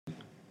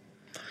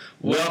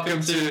Welcome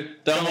to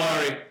Don't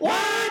Worry.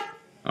 What?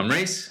 I'm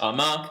Reese. I'm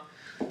Mark.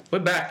 We're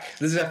back.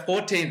 This is our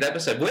 14th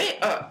episode. We're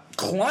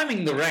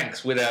climbing the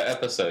ranks with our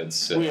episodes.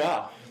 So, We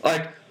are.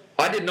 I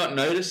did not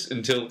notice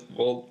until,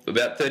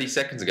 about 30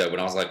 seconds ago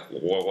when I was like,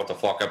 what the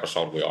fuck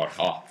episode we on?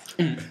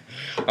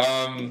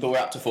 But we're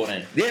up to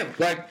 14. Yeah,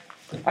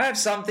 I have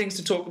some things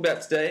to talk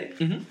about today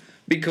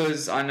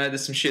because I know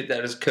there's some shit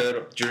that has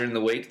occurred during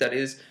the week that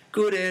is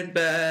good and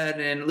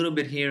bad and a little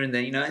bit here and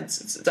there. You know,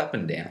 it's up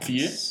and down. For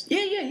you?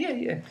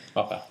 Yeah.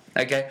 Okay.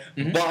 Okay,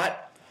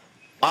 but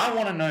I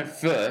want to know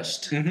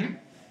first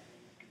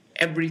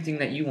everything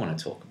that you want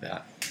to talk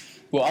about.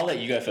 Well, I'll let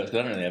you go first because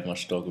I don't really have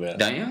much to talk about.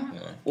 Don't you?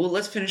 No. Well,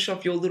 let's finish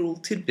off your little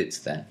tidbits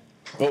then.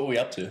 What were we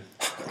up to?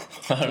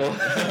 I don't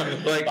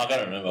know. I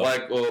don't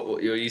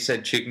remember. You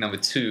said chick number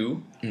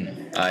 2.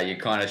 You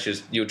kind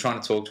of you were trying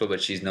to talk to her,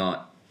 but she's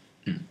not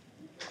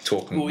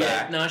talking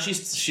back. Yeah, no, she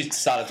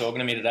started talking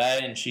to me today,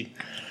 and she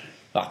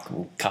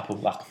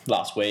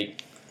last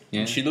week. Yeah.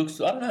 And she looks.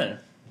 I don't know.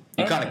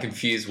 You're kind of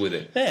confused with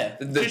it. Yeah.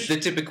 The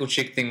typical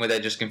chick thing where they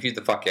just confuse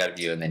the fuck out of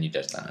you and then you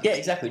just don't know. Yeah,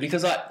 exactly.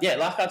 Because like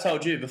I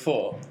told you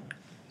before,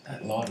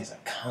 that Lottie's a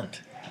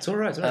cunt. It's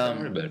alright. Don't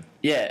worry about it.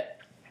 Yeah.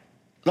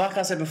 Like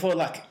I said before,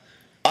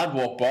 I'd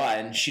walk by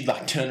and she'd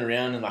turn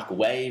around and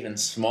wave and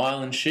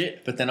smile and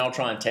shit, but then I'll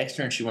try and text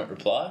her and she won't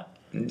reply.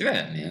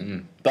 Yeah,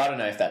 man. But I don't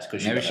know if that's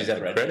because maybe she's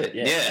out of credit.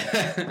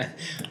 Yeah.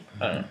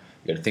 I don't know.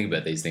 You got to think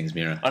about these things,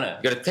 Mira. I know.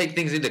 You got to take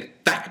things into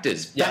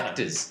factors. Yeah,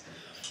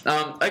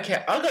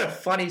 Okay, I've got a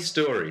funny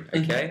story.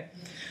 Okay,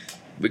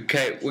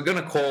 we're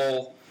gonna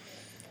call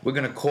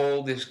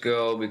this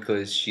girl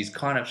because she's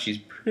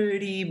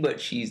pretty,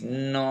 but she's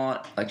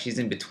not. She's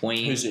in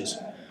between. Who's this?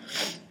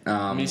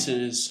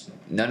 Mrs.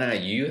 No.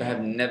 You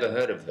have never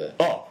heard of her.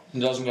 Oh,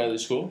 doesn't go to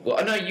school?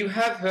 Well, no, you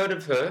have heard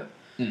of her,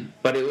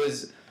 but it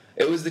was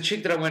the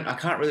chick that I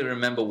can't really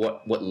remember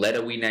what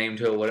letter we named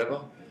her or whatever.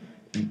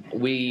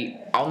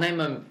 I'll name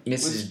her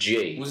Mrs.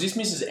 G. Was this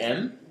Mrs.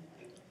 M?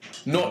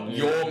 Not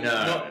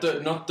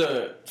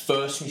the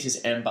first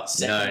Mrs. M, but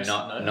second.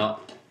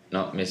 Not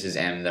Mrs.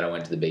 M that I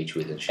went to the beach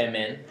with and shit.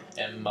 MN?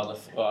 M I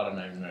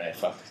don't know.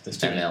 Fuck. There's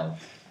ML.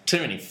 Too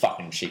many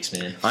fucking chicks,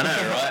 man. I know,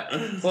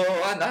 right?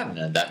 Well, I don't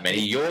know that many.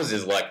 Yours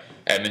is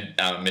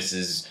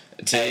Mrs.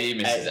 T,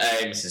 Mrs.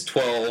 A, Mrs.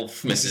 12,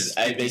 Mrs.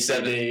 A, B,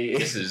 C, D.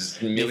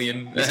 Mrs.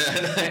 Million.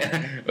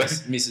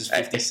 Mrs.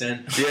 50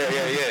 Cent.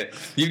 Yeah.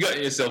 You got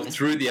yourself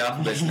through the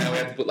alphabet. Now we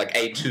have to put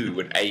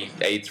A2 and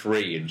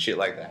A3 and shit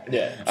like that.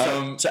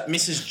 Yeah. So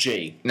Mrs.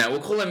 G. Now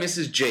we'll call her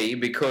Mrs. G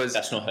because...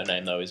 That's not her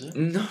name though, is it?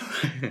 No.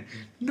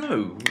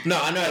 No,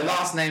 I know. Her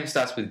last name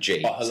starts with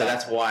G. So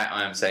that's why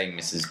I'm saying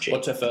Mrs. G.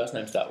 What's her first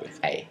name start with?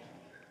 A.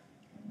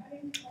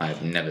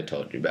 I've never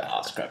told you about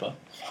Ass Grabber.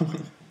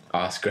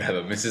 Ass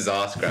Grabber, Mrs.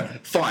 Ass Grabber.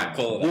 Fine.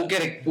 We'll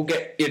get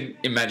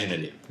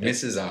imaginative.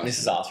 Mrs. Ass.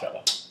 Mrs. Ass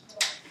Grabber.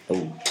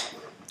 Oh.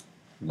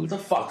 What the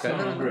fuck's going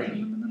on,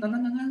 Greenie? No.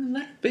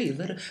 Let it be.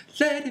 Let it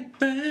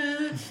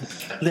burn.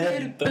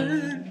 Let it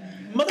burn.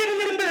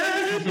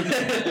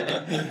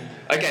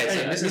 Okay,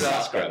 so Mrs.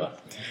 Ass Grabber.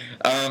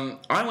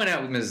 I went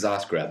out with Mrs.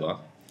 Ass Grabber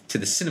to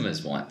the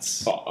cinemas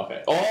once. Oh,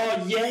 okay.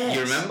 Oh, yes.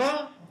 You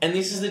remember? And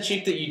this is the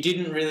chick that you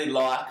didn't really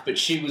like, but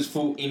she was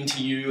full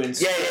into you and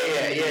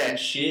and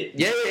shit.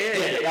 Yeah.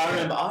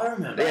 I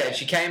remember. Yeah,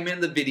 she came in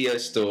the video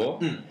store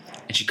and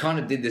she kind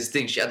of did this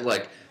thing. She had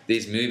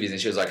these movies and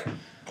she was like,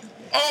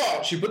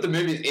 oh! She put the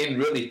movies in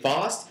really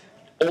fast,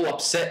 all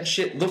upset and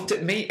shit, looked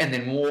at me and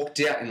then walked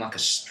out in a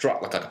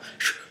strut, like a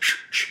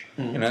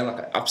an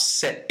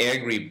upset,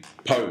 angry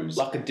pose.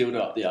 Like a dildo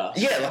up the arse.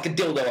 Yeah, like a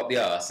dildo up the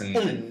arse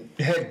and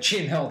her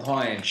chin held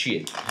high and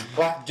shit.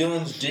 Like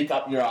Dylan's dick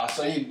up your arse.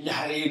 So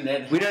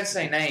we don't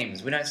say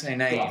names. Mira.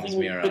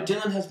 But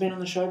Dylan has been on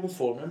the show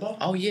before, remember?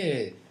 Oh,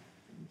 yeah.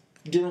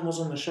 Dylan was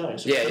on the show.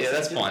 So yeah,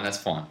 that's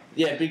fine.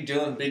 Yeah, big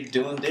Dylan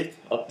dick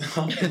up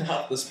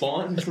the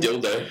spine.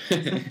 Dildo.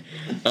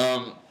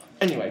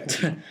 Anyway.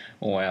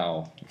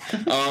 Wow.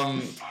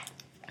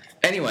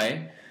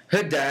 Anyway,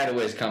 her dad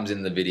always comes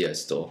in the video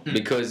store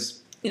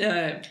because,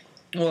 you're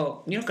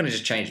not going to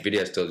just change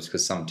video stores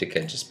because some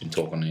dickhead just been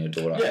talking to your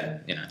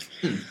daughter. Yeah.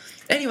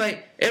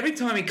 Anyway, every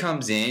time he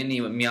comes in,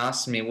 he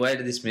asks me where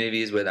this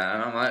movie is, where that,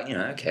 and I'm like,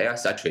 okay, I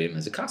treat him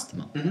as a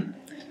customer. Mm-hmm.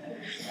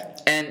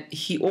 And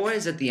he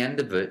always, at the end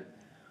of it,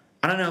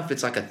 I don't know if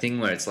it's a thing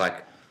where it's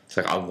like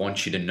I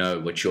want you to know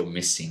what you're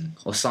missing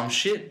or some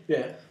shit.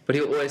 Yeah. But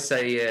he'll always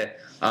say,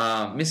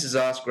 Mrs.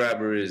 Ass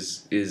Grabber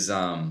is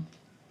out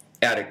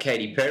at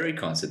Katy Perry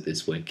concert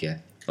this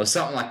weekend. Or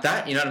something like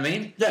that, you know what I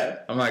mean? Yeah.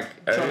 I'm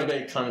like... Trying to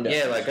be kind of...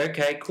 Yeah,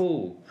 okay,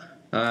 cool.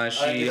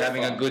 She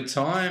having a good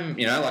time?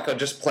 I'll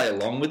just play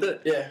along with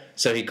it. Yeah.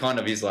 So he kind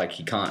of is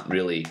he can't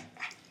really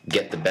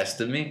get the best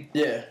of me.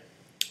 Yeah.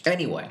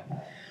 Anyway,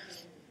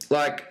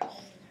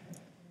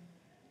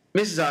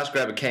 Mrs. Ass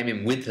Grabber came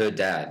in with her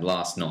dad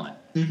last night.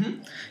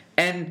 Mm-hmm.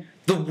 And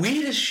the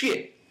weirdest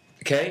shit,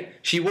 okay?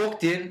 She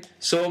walked in,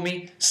 saw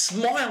me,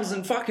 smiles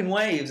and fucking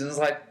waves and is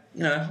like,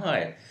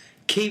 hi.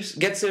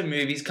 Gets her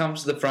movies,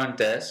 comes to the front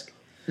desk,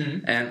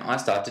 and I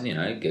start to,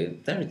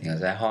 get everything. I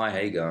say, hi, how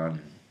you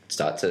going?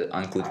 start to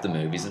unclip the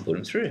movies and put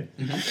them through.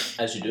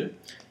 As you do.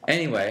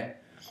 Anyway,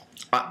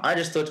 I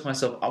just thought to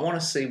myself, I want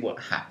to see what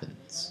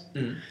happens.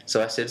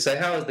 So I said, so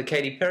how was the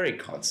Katy Perry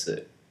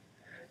concert?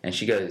 And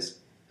she goes,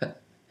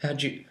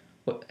 how'd you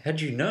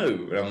know?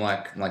 And I'm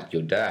like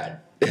your dad.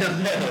 The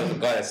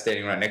guy that's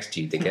standing right next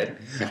to you,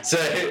 dickhead. So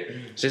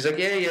she's like,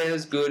 yeah, it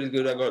was good.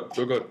 I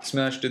got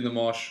smashed in the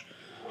mosh.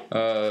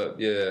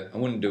 Yeah, I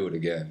wouldn't do it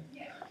again.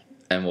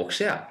 And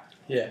walks out.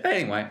 Yeah.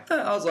 Anyway,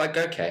 I was like,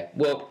 okay,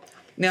 well,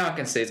 now I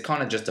can see it's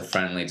kind of just a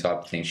friendly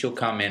type of thing. She'll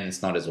come in and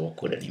it's not as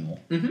awkward anymore.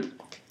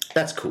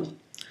 That's cool.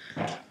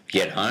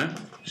 Get home,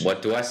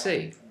 what do I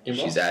see?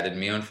 She's added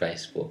me on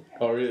Facebook.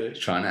 Oh, really?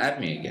 She's trying to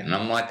add me again. And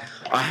I'm like,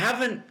 I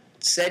haven't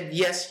said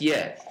yes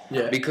yet.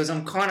 Yeah. Because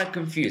I'm kind of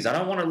confused. I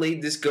don't want to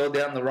lead this girl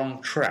down the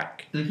wrong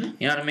track. You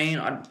know what I mean?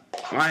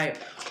 I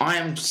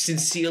am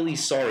sincerely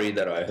sorry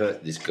that I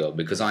hurt this girl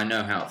because I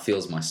know how it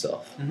feels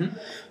myself.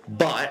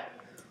 But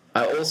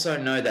I also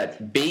know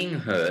that being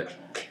hurt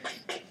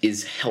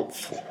is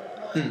helpful.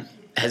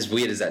 As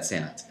weird as that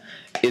sounds.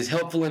 Is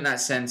helpful in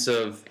that sense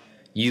of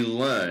you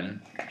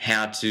learn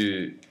how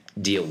to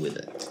deal with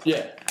it.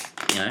 Yeah.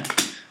 You know?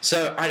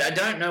 So I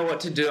don't know what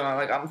to do.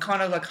 I'm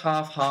kind of like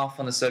half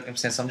on the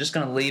circumstance. I'm just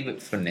going to leave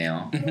it for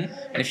now.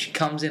 And if she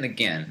comes in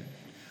again,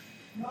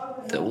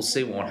 then we'll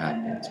see what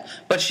happens.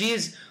 But she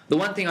is... The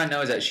one thing I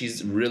know is that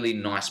she's a really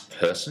nice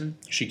person.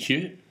 Is she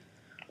cute?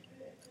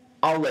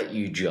 I'll let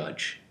you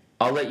judge.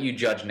 I'll let you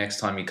judge next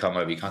time you come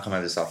over. You can't come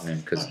over this afternoon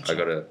because I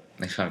got to...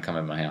 Next time you come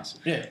over my house.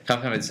 Yeah. Come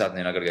over this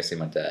afternoon. I got to go see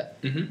my dad.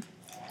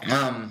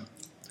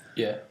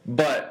 Yeah.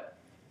 But...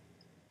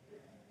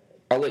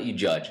 I'll let you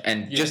judge.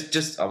 And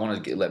just I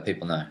want to let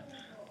people know.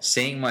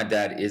 Seeing my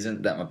dad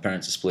isn't that my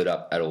parents are split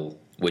up at all.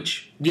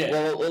 Which,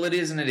 well, it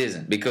is and it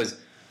isn't. Because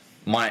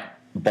my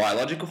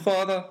biological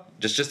father,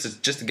 just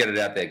to get it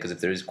out there, because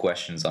if there is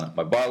questions on it,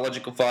 my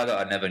biological father,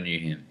 I never knew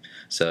him.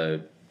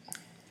 So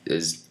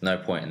there's no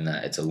point in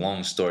that. It's a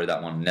long story,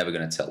 that one. I'm never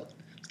going to tell it.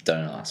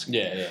 Don't ask.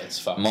 Yeah, it's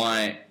fun.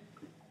 My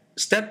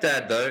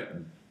stepdad, though,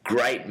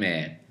 great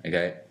man.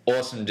 Okay,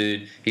 awesome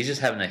dude. He's just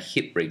having a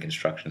hip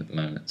reconstruction at the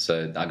moment,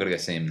 so I got to go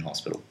see him in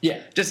hospital.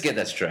 Yeah, just to get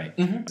that straight.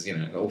 You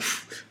know,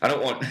 I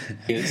don't want.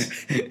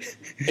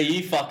 Are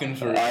you fucking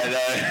for real? I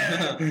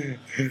know.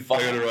 I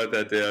gotta write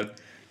that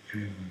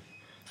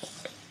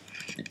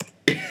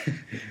down.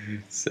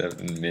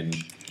 7 min.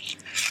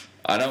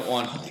 I don't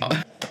want.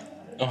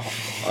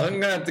 I'm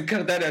gonna have to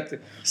cut that out.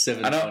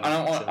 7. I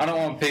don't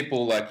want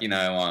people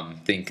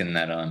thinking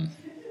that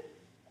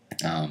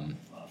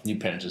Your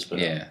parents just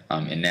put up.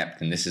 I'm inept,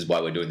 and this is why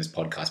we're doing this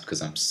podcast,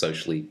 because I'm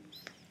socially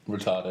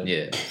retarded.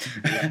 Yeah.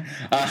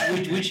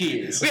 Which he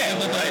is. Yeah,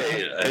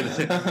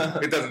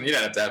 well, it doesn't. You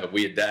don't have to have a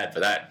weird dad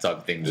for that type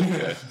of thing.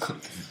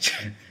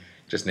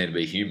 Just need to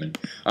be human.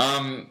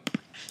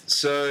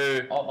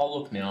 So I'll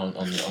look now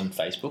on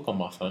Facebook on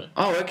my phone.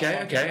 Oh, okay.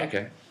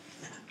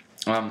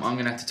 I'm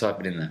gonna have to type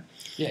it in there.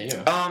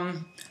 Yeah.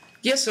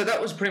 Yeah, so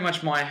that was pretty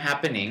much my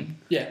happening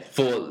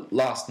for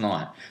last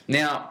night.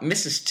 Now, my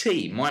Mrs.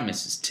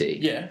 T.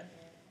 Yeah.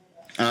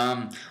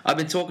 I've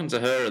been talking to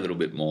her a little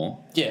bit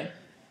more. Yeah.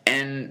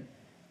 And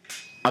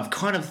I've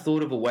kind of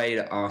thought of a way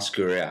to ask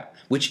her out,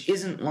 which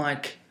doesn't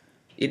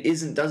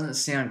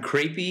sound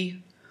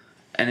creepy,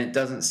 and it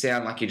doesn't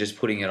sound like you're just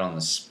putting it on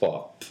the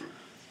spot.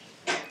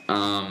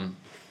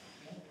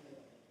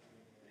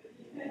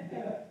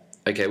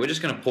 Okay, we're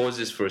just going to pause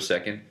this for a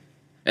second,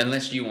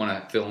 unless you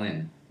want to fill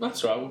in.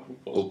 That's right.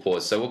 We'll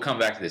pause. So we'll come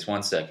back to this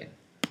 1 second.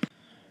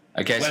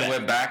 Okay, we're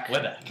back.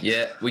 We're back.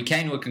 Yeah, we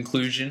came to a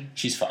conclusion.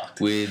 She's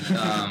fucked. With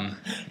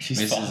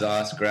She's Mrs. fucked.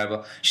 Ass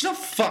Grabber. She's not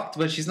fucked,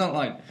 but she's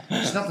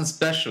nothing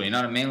special. You know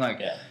what I mean?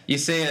 Like you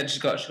see her, she's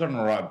got an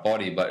alright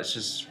body, but it's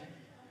just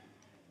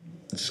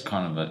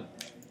kind of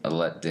a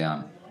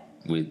letdown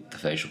with the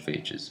facial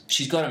features.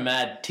 She's got a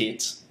mad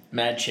tits,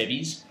 mad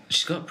chevies.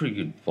 She's got a pretty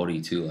good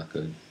body too. I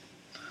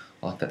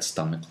like that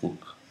stomach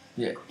look.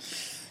 Yeah.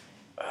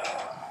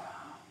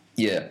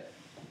 Yeah.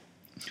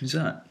 Who's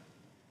that?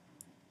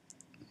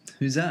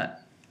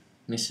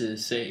 Mrs.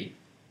 C.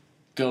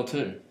 Girl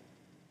 2.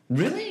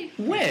 Really?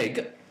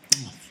 Where?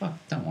 Oh, fuck.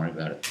 Don't worry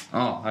about it.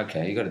 Oh,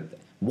 okay. You got it.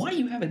 Why do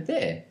you have it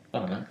there? I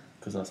don't know.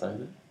 Because I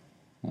saved it.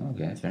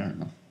 Okay, fair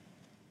enough.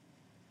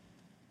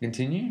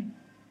 Continue?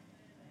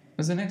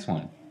 What's the next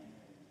one?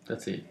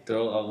 That's it. They're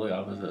all ugly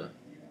opposite.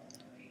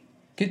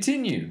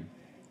 Continue.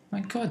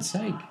 My God's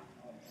sake.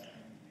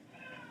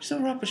 She's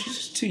alright, but she's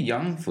just too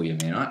young for you,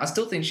 man. I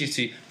still think she's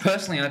too...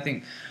 Personally, I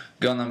think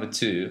girl number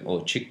 2,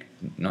 or chick...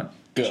 Not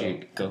Girl.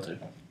 chick. Girl 2.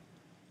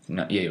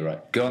 No, yeah, you're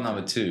right. Girl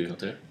number 2 Girl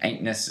 2.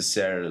 ain't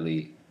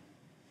necessarily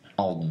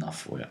old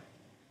enough for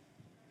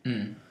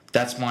you.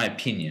 That's my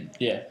opinion.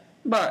 Yeah.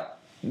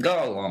 But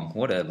go along,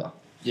 whatever.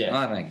 Yeah.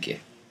 I don't care.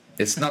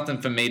 It's nothing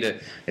for me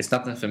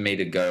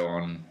to go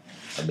on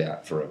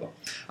about forever.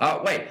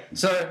 Wait,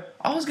 so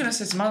I was gonna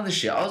say some other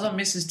shit. I was on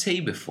Mrs.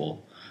 T before.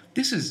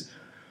 This is...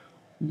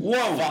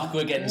 Whoa! Fuck,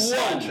 we're getting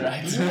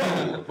sidetracked.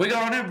 Whoa. We're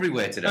going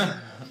everywhere today.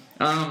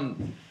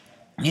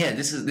 Yeah,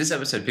 this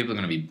episode. People are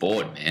going to be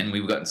bored, man.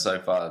 We've gotten so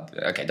far.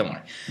 Okay, don't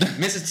worry.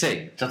 Mrs.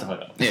 T. Shut the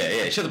fuck up.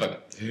 Yeah, shut the fuck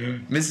up.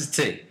 Mrs.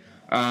 T.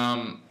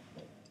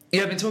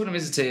 Yeah, I've been talking to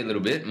Mrs. T a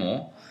little bit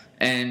more,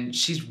 and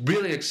she's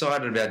really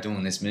excited about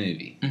doing this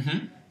movie.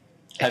 Mm-hmm.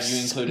 Have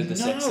you included the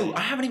sex scene? No,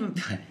 I haven't even.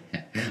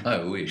 I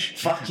wish.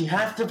 Fuck, you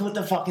have to put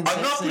the fucking sex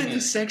I'm not scene putting in.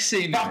 the sex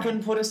scene in.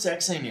 Fucking put a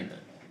sex scene in there.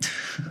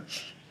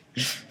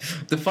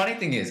 The funny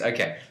thing is,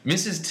 okay,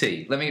 Mrs.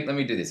 T. Let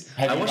me do this.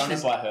 Have I you watched run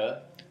this. it by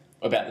her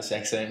about the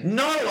sex scene?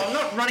 No, I'm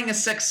not running a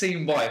sex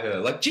scene by her.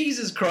 Like,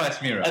 Jesus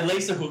Christ, Mira. At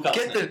least a hookup.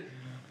 Get the.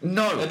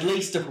 No. At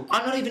least a hookup.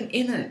 I'm not even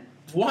in it.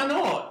 Why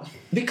not?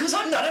 Because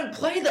I don't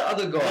play the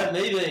other Let guy.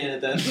 me be in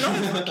it then. No,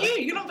 fuck you.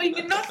 You're not being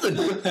in nothing.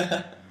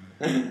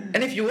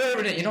 And if you were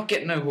in it, you're not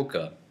getting no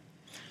hooker.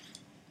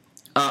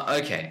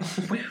 Okay.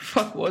 Where the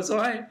fuck was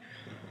I?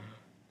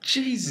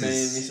 Jesus. Me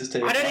and Mrs.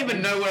 T. I don't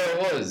even know where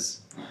I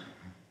was.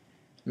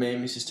 Me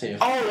and Mrs. T.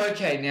 Oh,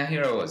 okay. Now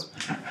here I was.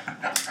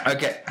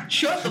 Okay.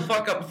 Shut the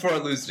fuck up before I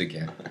lose it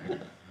again.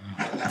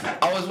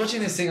 I was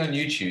watching this thing on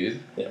YouTube.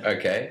 Yeah.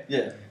 Okay.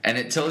 Yeah. And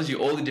it tells you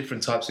all the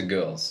different types of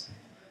girls.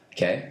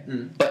 Okay?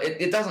 Mm. But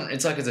it doesn't,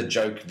 it's like it's a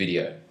joke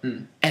video.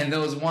 Mm. And there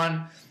was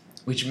one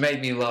which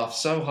made me laugh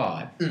so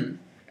hard. Mm.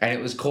 And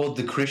it was called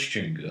The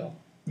Christian Girl.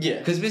 Yeah.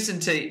 Because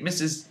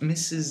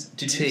Mrs.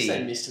 Did T. you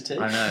say Mr. T?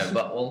 I know,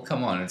 but well,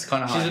 come on, it's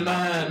kind of hard. She's a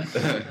man.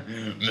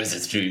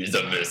 Mrs. T is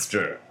a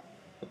mister.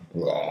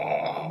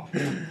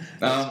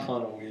 That's kind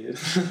of weird.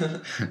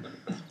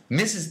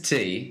 Mrs.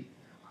 T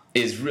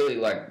is really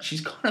like, she's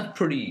kind of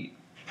pretty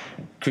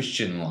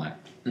Christian-like.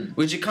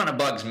 Which it kind of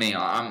bugs me.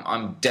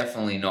 I'm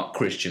definitely not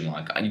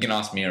Christian-like. You can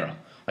ask Mira.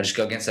 I just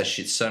go against that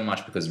shit so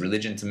much because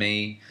religion to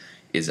me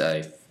is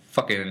a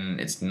fucking...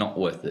 It's not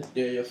worth it.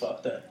 Yeah, you're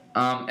fucked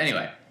up.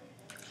 Anyway.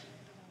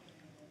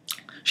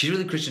 She's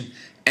really Christian.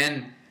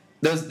 And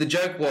the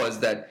joke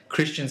was that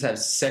Christians have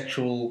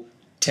sexual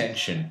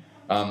tension.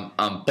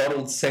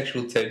 Bottled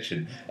sexual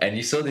tension. And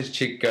you saw this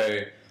chick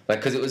go... Like,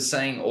 because it was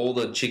saying all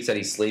the chicks that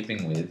he's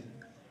sleeping with,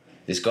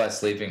 this guy's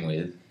sleeping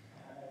with,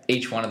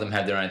 each one of them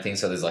have their own thing.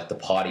 So there's like the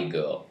party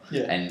girl,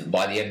 Yeah. and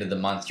by the end of the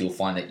month you'll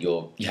find that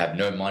you have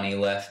no money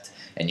left,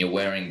 and you're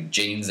wearing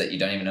jeans that you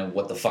don't even know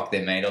what the fuck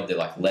they're made of. They're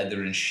like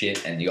leather and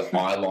shit, and you got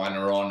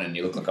eyeliner on, and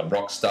you look like a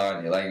rock star,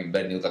 and you're laying in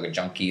bed and you look like a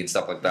junkie and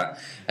stuff like that.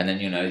 And then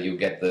you'll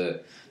get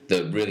the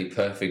really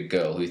perfect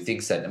girl who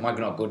thinks that am I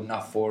not good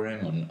enough for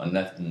him or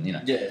nothing,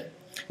 Yeah.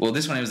 Well,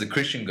 this one it was the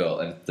Christian girl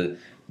and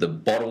the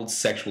bottled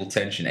sexual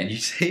tension, and you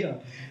see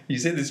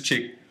this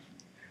chick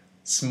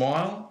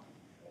smile.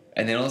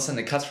 And then all of a sudden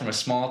it cuts from a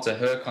smile to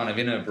her kind of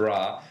in her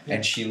bra,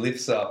 and she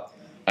lifts up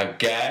a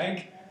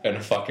gag and a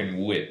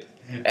fucking whip.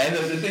 And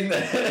the thing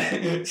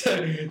that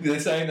so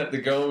they're saying that the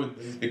girl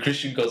with the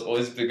Christian girl's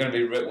always going to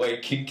be way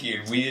kinky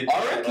and weird.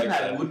 I reckon like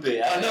that would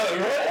be. I know,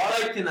 right?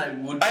 I reckon they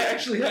would be. I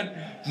actually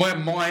had my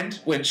mind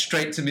went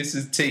straight to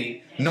Mrs.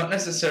 T, not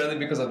necessarily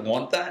because I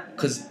want that,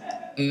 because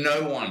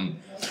no one,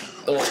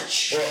 or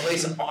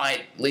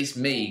at least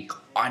me,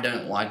 I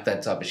don't like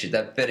that type of shit.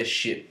 That fetish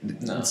shit.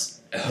 No.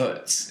 It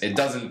hurts. It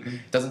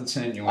doesn't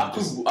turn you on. I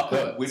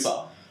could whip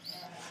her.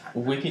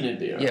 Whipping would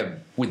be right. Yeah,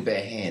 with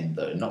bare hand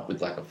though, not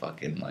with like a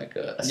fucking like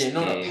a Yeah,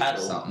 not a stick or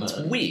paddle, something. no. It's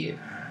weird.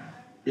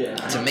 Yeah.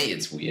 To me,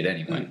 it's weird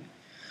anyway.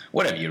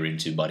 Whatever you're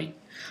into, buddy.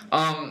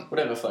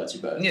 Whatever floats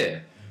your boat. Yeah,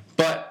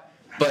 but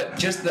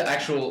just the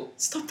actual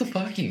stop the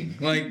fucking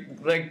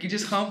like you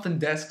just humping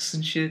desks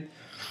and shit.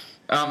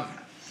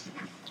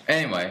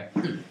 Anyway,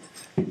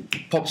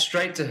 pop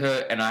straight to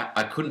her, and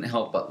I couldn't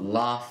help but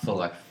laugh for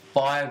like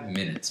 5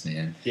 minutes,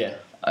 man. Yeah.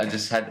 I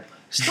just had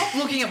stop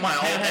looking at my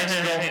old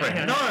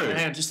ex-girlfriend. No,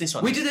 Hang on, just this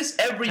one. we do this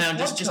every Hang on,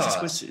 podcast.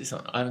 just this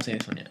one. I haven't seen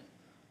this one yet.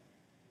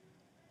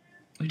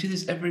 We do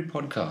this every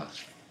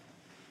podcast,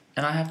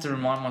 and I have to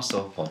remind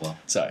myself, Papa.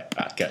 Sorry.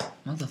 Alright, go.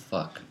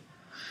 Motherfuck.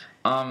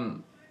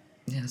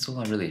 Yeah, that's all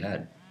I really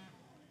had.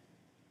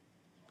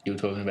 You were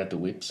talking about the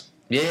whips?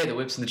 Yeah, the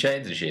whips and the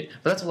chains and shit.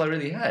 But that's all I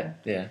really had.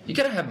 Yeah. You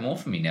gotta have more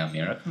for me now,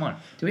 Mira. Come on.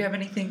 Do we have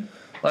anything?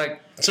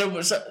 Like... So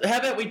how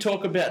about we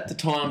talk about the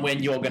time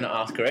when you're going to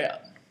ask her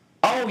out?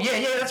 Oh,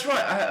 yeah, that's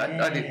right.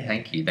 I did.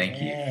 Thank you.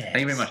 Yes. Thank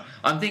you very much.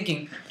 I'm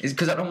thinking, is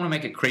because I don't want to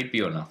make it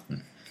creepy or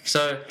nothing.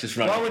 So... Just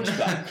run why it would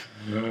back.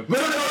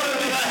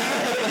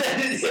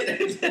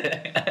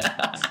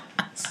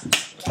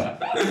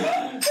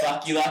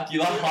 Fuck, you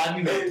like hiding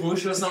in the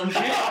bush or some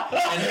shit,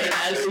 and then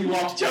as he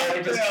walks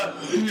by,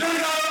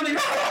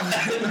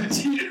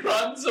 she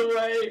runs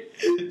away,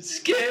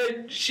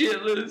 scared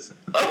shitless.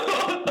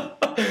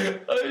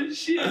 Oh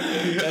shit!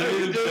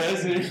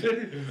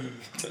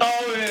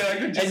 Oh man, I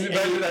could just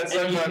imagine that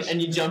so much.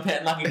 And you jump out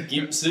in like a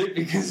gimp suit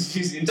because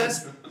she's in.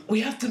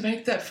 We have to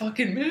make that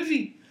fucking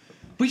movie.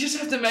 We just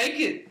have to make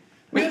it.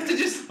 We have to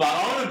just. But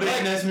I want to be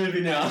in this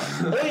movie now.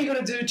 All you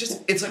gotta do,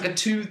 it's like a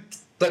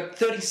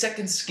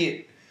 30-second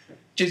skit.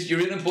 Just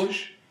you're in a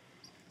bush.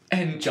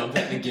 And jump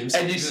out in a gimp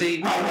suit. And you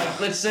see, like,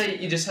 let's say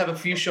you just have a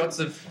few shots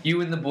of you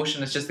in the bush,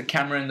 and it's just the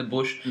camera in the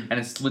bush, and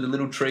it's with the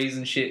little trees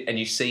and shit, and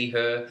you see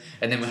her,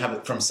 and then we have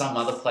it from some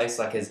other place,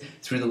 like as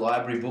through the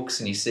library books,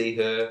 and you see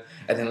her,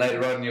 and then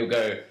later on you'll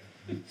go,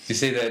 You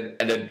see that,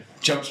 and then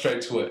jump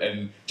straight to it,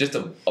 and just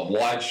a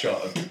wide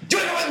shot of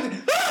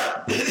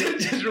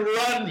just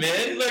run,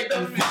 man. Like that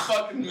would be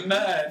fucking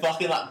mad.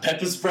 Fucking like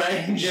pepper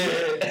spray and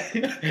shit.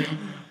 Yeah.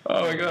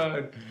 Oh my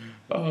god.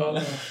 Oh,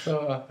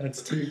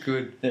 that's too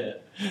good. Yeah.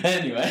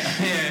 Anyway.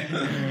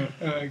 Yeah.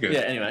 Oh, good. Yeah,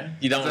 anyway.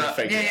 You don't want to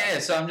fake it. Yeah.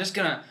 So I'm just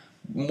gonna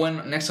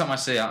next time I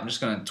see her, I'm just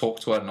gonna talk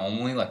to her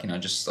normally, like, you know,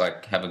 just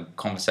like have a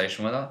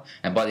conversation with her,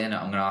 and by the end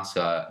I'm gonna ask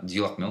her, do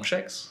you like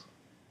milkshakes?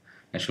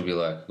 And she'll be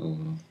like,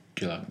 ooh.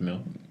 Do you like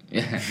milk?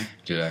 Yeah.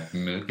 Do you like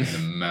milk in the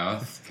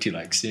mouth? Do you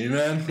like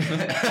semen?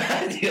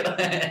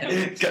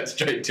 Got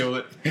straight to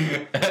it.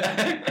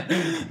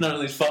 None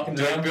of these fucking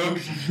Do you like milk?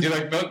 Do you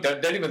like milk?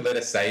 Don't even let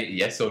us say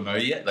yes or no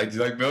yet. Like, do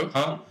you like milk?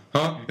 Huh?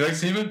 Huh? You like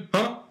semen?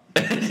 Huh?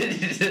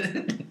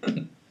 Then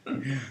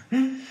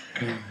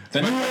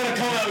you want to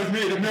come out with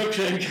me the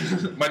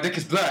milkshake? My dick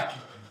is black.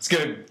 It's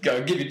gonna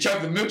go give you a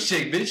chocolate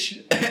milkshake,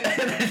 bitch.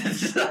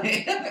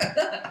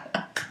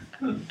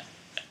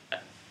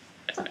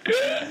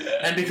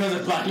 And because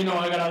it's black, you know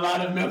I got a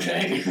lot of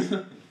milkshake.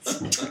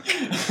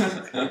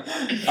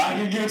 I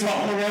can give it to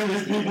all around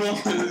these people.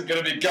 It's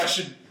gonna be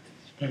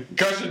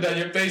gushing down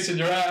your face and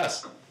your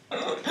ass.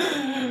 Oh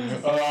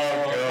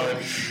god.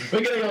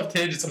 We're getting off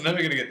tangents. I'm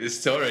never gonna get this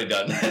story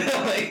done.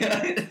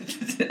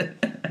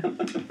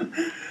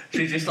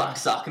 She's just like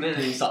sucking it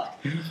and he's like,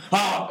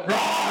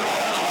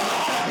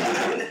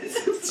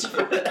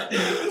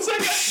 It's like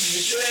a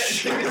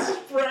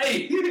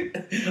spray.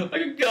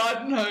 Like a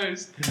garden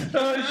hose.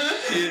 Oh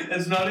shit.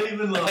 it's not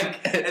even like,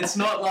 it's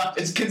not like,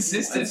 It's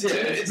consistent too.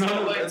 it's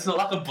not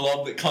like a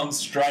blob that comes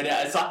straight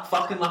out. It's like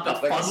fucking like a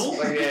funnel.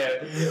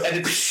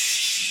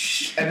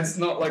 And it's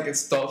not like it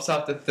stops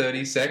after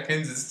 30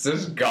 seconds. It's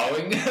just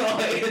going.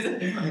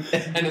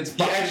 And it's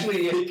you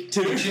actually,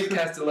 the chick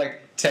has to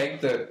like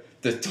take the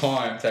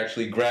time to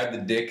actually grab the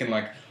dick and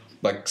like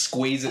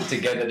squeeze it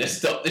together to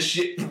stop the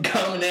shit from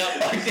coming out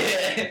like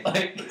that.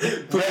 Like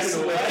press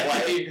it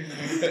away.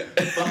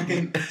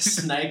 fucking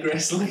snake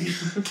wrestling.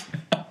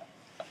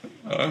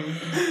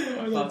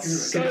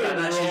 That's so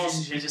wrong.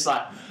 She's just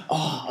like,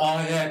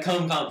 oh yeah,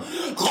 come.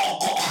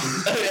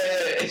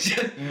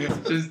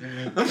 Just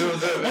what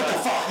the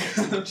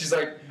fuck? She's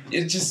like,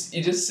 you just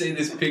see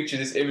this picture,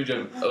 this image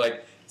of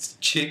like this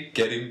chick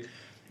getting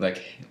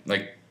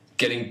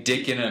getting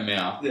dick in her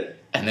mouth, Yeah.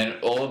 and then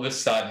all of a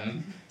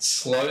sudden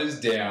slows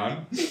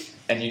down,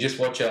 and you just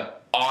watch her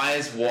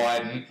eyes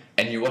widen,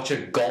 and you watch her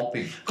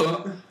gulping.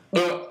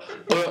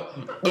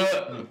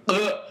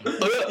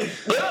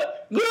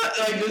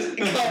 Like just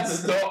can't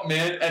stop,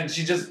 man, and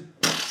she just.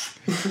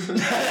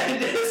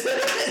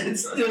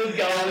 It's still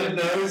going in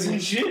nose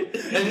and shit,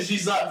 And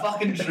she's like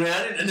fucking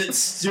drowning and it's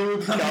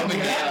still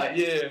coming out.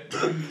 Yeah.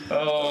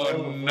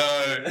 Oh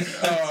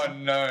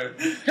no.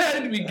 How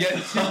did we get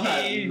to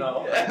here?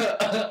 No.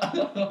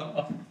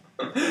 I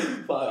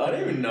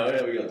don't even know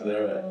how we got to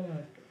there.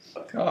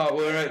 Oh,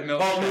 we're at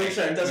milkshake. Oh,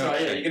 milkshake. That's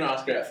right. Yeah, you can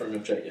ask her out for a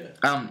milkshake.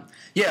 Yeah.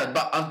 Yeah,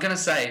 but I'm gonna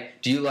say,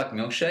 do you like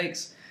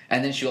milkshakes?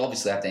 And then she'll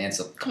obviously have to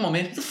answer, come on,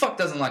 man, who the fuck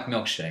doesn't like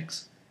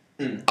milkshakes?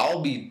 I'll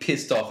be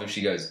pissed off if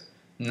she goes,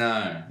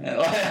 no.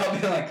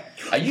 I'll be like,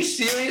 are you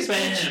serious,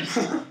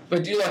 man?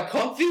 But do you like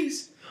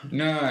coffees?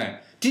 No.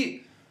 Do you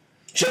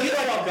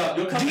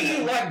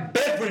like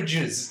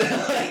beverages? Do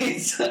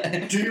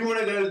you want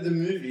to go to the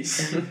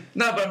movies?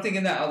 No, but I'm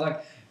thinking that. I was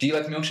like, do you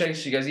like milkshakes?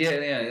 She goes,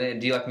 yeah.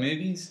 Do you like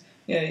movies?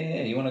 Yeah.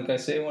 You want to go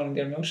see? Want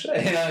to get a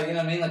milkshake? You know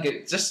what I mean? Like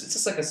it's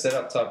just like a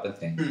setup type of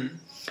thing.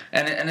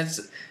 And it's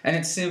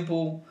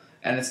simple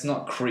and it's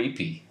not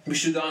creepy. We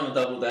should go on a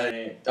double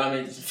date. I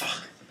mean,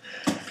 fuck.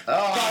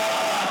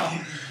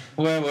 Oh,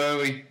 where were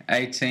we?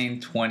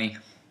 18, 20.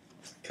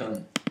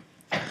 Come.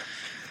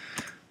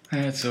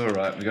 That's all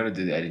right. We got to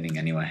do the editing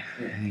anyway.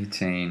 Yeah.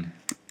 18,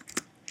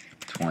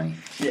 20.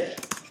 Yeah.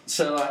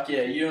 So like,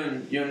 yeah, you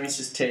and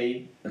Mrs.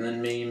 T, and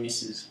then me and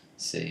Mrs.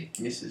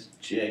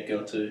 G,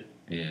 girl 2.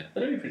 Yeah.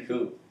 That'd be pretty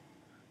cool.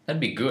 That'd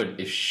be good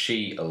if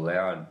she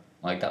allowed.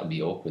 Like that would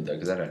be awkward though,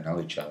 because they don't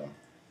know each other.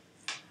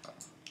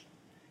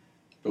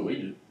 But we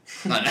do.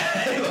 I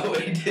know, but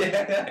we did.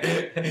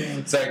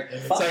 It's like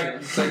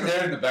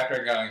they're in the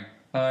background going,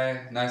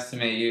 hi, nice to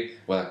meet you.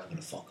 We're like,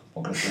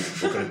 we're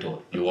gonna do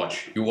it. You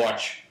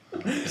watch.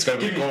 It's gonna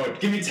be good.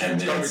 Give me 10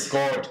 It's minutes.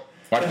 gonna be good.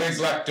 My big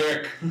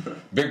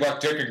black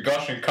dick and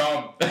gush and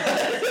cum.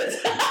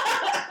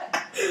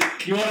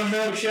 You want a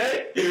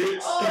milkshake?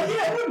 Oh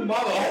yeah, I wouldn't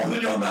bother.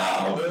 Open your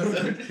mouth.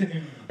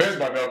 Here's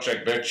my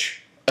milkshake, bitch.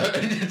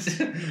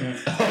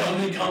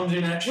 Only comes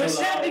in extra We're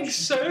sounding large.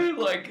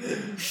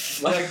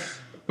 so like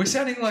we're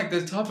sounding like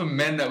the type of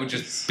men that would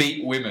just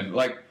beat women.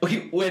 Like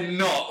we're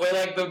not. We're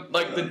like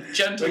the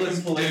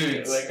gentlest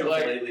dudes. We're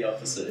completely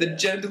opposite. The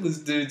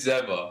gentlest dudes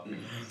ever.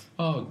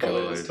 Oh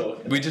god.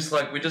 We just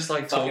like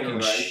talking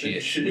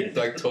shit.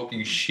 Like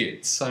talking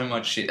shit. So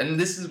much shit. And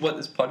this is what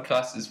this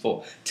podcast is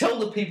for. Tell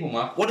the people,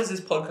 Mark, what is this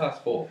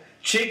podcast for?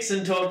 Chicks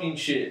and talking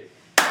shit.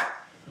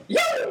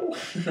 Yo!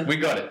 We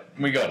got it.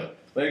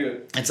 Very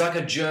good. It's like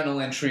a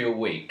journal entry a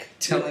week,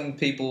 telling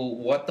people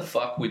what the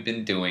fuck we've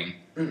been doing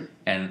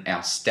and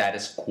our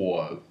status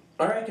quo.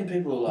 I reckon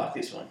people will like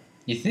this one.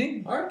 You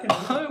think? I reckon.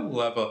 I'm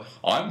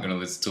going to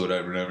listen to it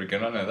over and over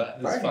again. I know that.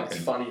 I reckon it's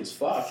funny as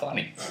fuck.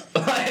 Funny.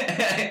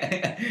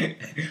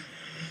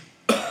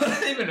 I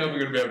don't even know if we're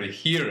going to be able to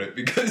hear it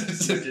because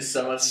it's Just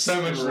so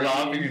much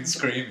laughing and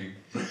screaming.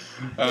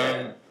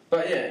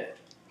 But yeah,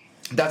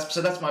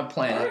 that's my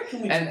plan. I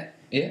reckon we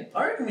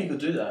I reckon we could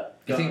do that.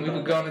 You think we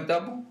could go on a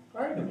double?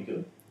 I reckon we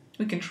could.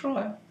 We can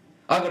try.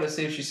 I got to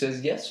see if she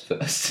says yes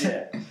first.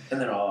 Yeah,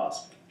 and then I'll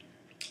ask.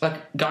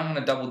 Like going on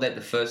a double date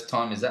the first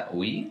time, is that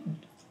weird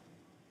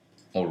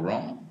or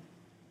wrong?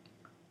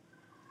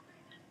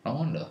 I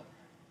wonder.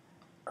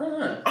 I don't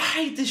know. I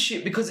hate this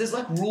shit because there's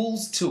like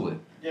rules to it.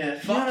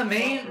 Yeah, You know what I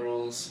mean?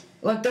 Rules.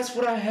 Like that's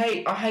what I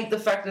hate. I hate the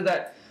fact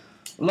that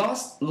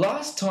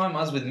last time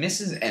I was with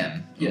Mrs.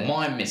 M,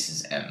 my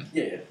Mrs. M.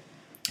 Yeah.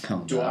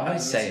 Oh, Do I have a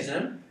say Mrs.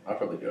 M? I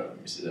probably do have a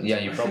Mrs. M. Yeah,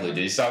 you probably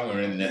do.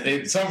 Somewhere in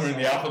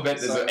the alphabet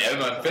there's an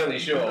M. I'm fairly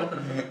sure.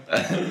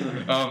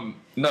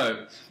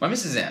 No, my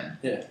Mrs. M.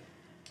 Yeah.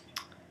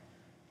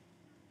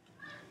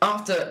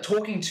 After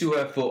talking to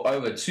her for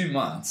over 2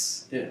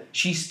 months,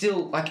 she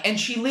still and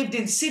she lived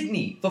in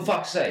Sydney for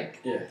fuck's sake.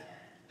 Yeah.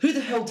 Who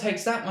the hell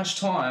takes that much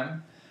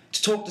time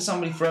to talk to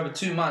somebody for over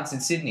 2 months in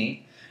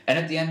Sydney, and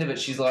at the end of it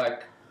she's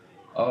like,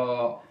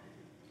 "Oh,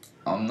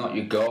 I'm not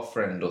your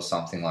girlfriend" or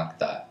something like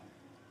that.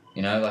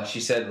 You know, like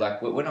she said,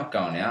 like we're not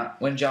going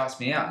out. When did you ask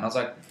me out? And I was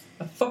like,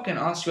 I fucking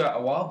asked you out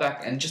a while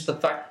back, and just the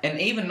fact, and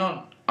even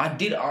not, I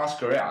did ask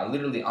her out. I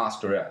literally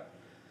asked her out.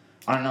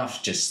 I don't know if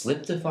she just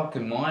slipped her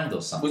fucking mind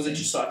or something. Was it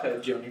just like,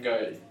 do you want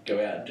to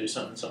go out and do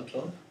something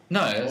sometime?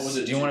 No, was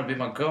it do you want to be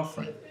my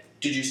girlfriend?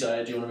 Did you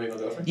say, do you want to be my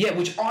girlfriend? Yeah,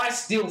 which I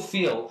still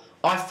feel,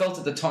 I felt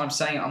at the time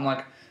saying it, I'm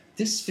like,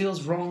 this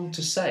feels wrong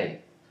to say.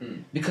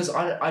 Because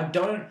I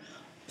don't,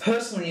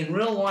 personally, in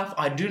real life,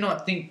 I do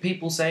not think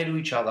people say to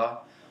each other,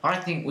 I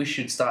think we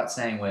should start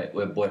saying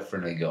we're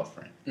boyfriend or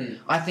girlfriend.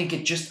 I think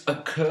it just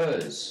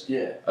occurs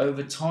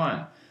over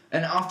time.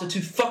 And after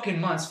 2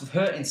 fucking months with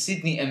her in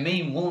Sydney and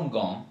me in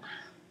Wollongong,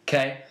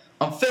 okay,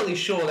 I'm fairly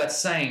sure that's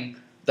saying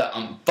that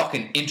I'm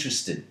fucking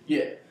interested.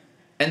 Yeah.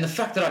 And the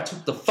fact that I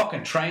took the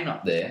fucking train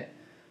up there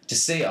to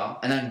see her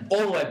and then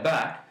all the way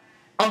back,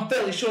 I'm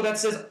fairly sure that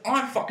says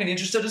I'm fucking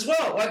interested as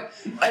well. Like,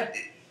 I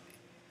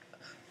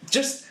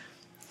just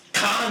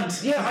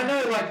can't. Yeah, I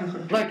know,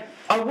 like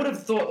I would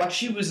have thought, like,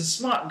 she was a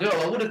smart girl.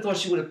 I would have thought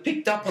she would have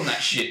picked up on that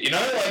shit, you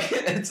know? Like,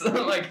 it's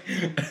not like...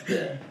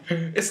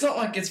 It's not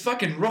like it's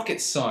fucking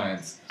rocket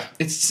science.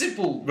 It's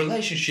simple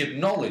relationship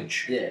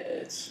knowledge.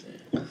 Yeah,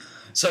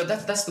 So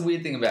that's the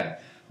weird thing about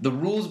it. The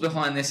rules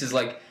behind this is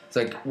like, it's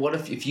like, what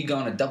if you go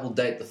on a double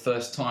date the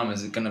first time,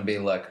 is it going to be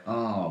like,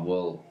 oh,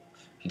 well,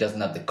 he doesn't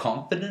have the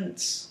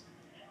confidence,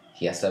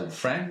 he has to have a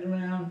friend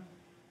around?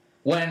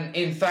 When,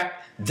 in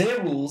fact,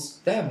 their rules,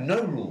 they have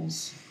no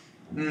rules.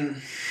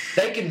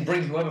 They can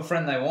bring whoever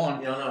friend they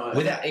want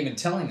without even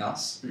telling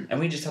us, and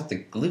we just have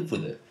to live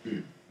with it.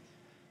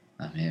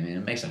 I mean,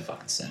 it makes no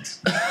fucking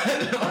sense.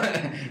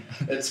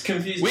 It's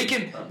confusing.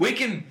 We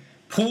can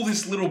pull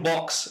this little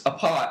box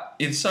apart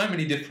in so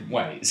many different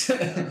ways,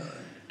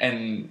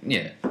 and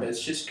yeah,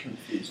 it's just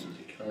confusing as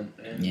you can't.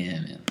 Man. Yeah,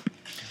 man.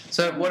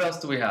 So what else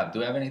do we have?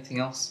 Do we have anything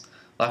else?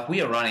 Like, we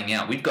are running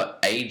out. We've got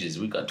ages.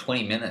 We've got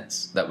 20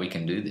 minutes that we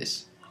can do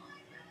this.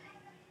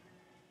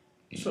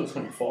 So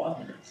 25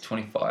 minutes.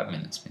 25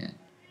 minutes, man.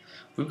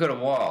 We've got a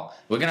while.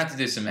 We're going to have to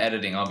do some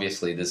editing,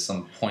 obviously. There's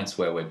some points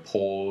where we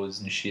pause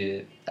and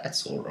shit.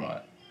 That's all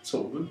right. It's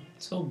all good.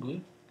 It's all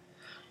good.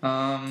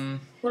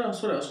 What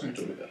else can we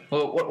talk about?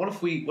 Well, what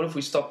if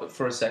we stop it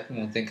for a second,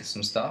 we'll think of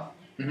some stuff,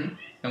 and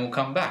we'll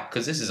come back,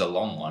 because this is a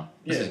long one.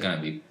 This is going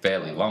to be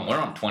fairly long. We're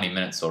on 20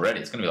 minutes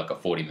already. It's going to be like a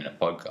 40-minute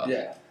podcast.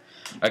 Yeah.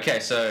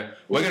 Okay, so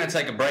we're going to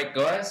take a break,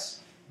 guys.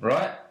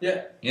 Right?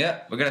 Yeah.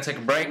 Yeah, we're going to take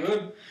a break.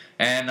 Good.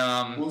 And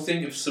we'll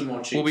think of some more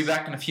chicks. We'll be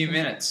back in a few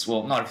minutes.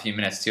 Well, not a few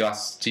minutes. To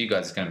you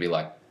guys, it's going to be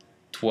like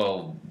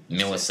 12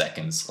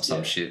 milliseconds or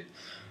some shit.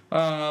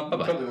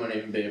 Bye-bye. Probably won't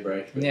even be a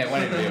break. Yeah, it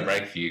won't even be a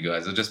break for you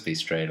guys. It'll just be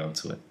straight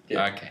onto it.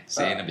 Yeah. Okay,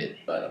 see you in a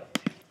bit. Bye.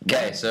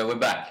 Okay, so we're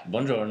back.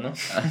 Buongiorno.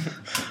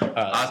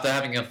 After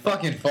having a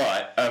fucking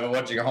fight over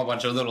watching a whole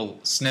bunch of little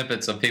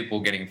snippets of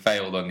people getting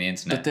failed on the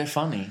internet. But they're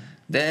funny.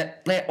 They're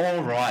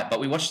all right, but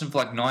we watched them for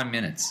like 9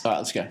 minutes. All right,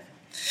 let's go.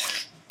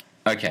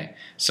 Okay,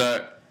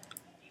 so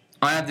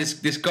I have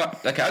this guy.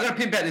 Okay, I gotta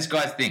pimp out this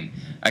guy's thing.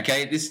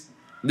 Okay, there's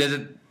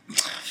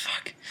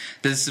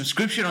a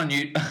subscription on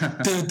YouTube.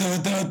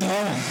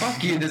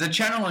 Fuck you. There's a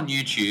channel on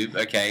YouTube.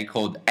 Okay,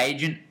 called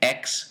Agent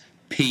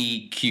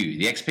XPQ.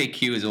 The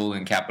XPQ is all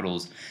in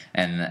capitals,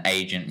 and the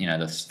agent,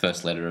 the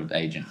first letter of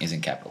agent is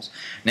in capitals.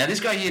 Now, this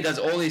guy here does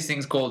all these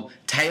things called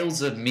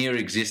Tales of Mere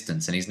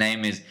Existence, and his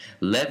name is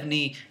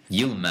Levny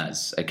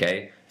Yilmaz.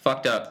 Okay,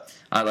 fucked up.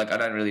 I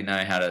don't really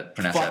know how to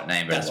pronounce that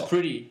name very well. That's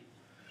pretty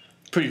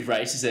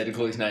racist there to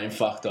call his name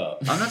fucked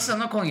up. I'm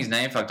not calling his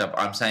name fucked up.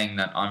 I'm saying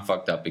that I'm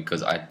fucked up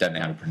because I don't know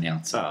how to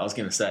pronounce it. Oh, I was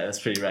going to say, that's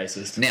pretty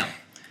racist. Now,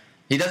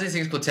 he does these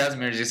things called Tales of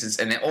Mere Existence,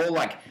 and they're all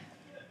like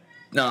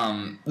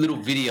little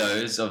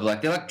videos of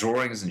they're like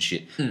drawings and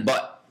shit.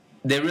 But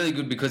they're really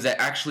good because they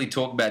actually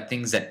talk about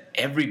things that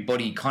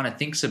everybody kind of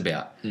thinks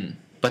about,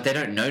 but they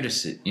don't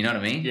notice it. You know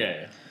what I mean?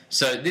 Yeah.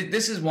 So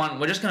this is one.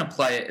 We're just going to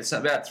play it. It's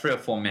about 3 or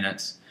 4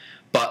 minutes,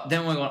 but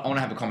then I want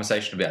to have a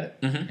conversation about it.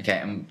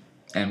 Okay,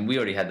 and we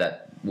already had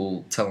that.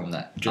 We'll tell them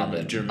that. Do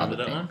you remember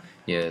that thing. one?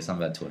 Yeah,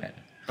 something about tornado.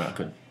 Oh,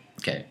 good.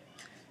 Okay.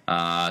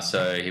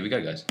 So here we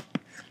go, guys.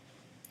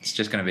 It's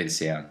just going to be the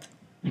sound.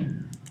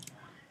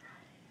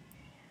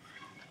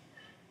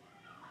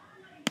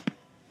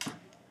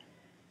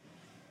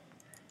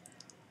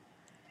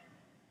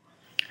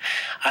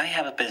 I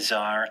have a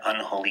bizarre,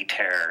 unholy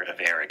terror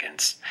of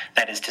arrogance.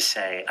 That is to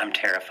say, I'm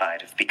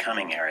terrified of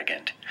becoming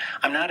arrogant.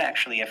 I'm not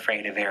actually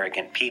afraid of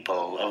arrogant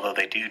people, although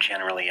they do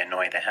generally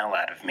annoy the hell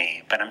out of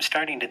me, but I'm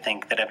starting to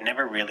think that I've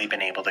never really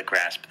been able to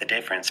grasp the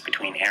difference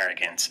between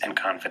arrogance and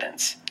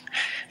confidence.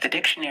 The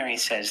dictionary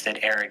says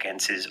that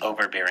arrogance is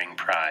overbearing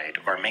pride,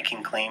 or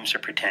making claims or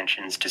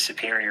pretensions to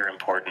superior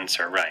importance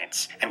or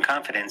rights, and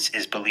confidence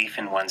is belief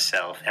in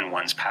oneself and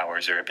one's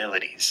powers or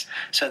abilities.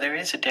 So there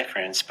is a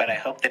difference, but I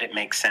hope that it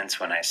makes sense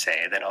when I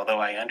say that although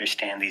I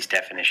understand these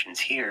definitions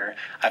here,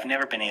 I've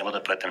never been able to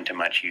put them to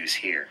much use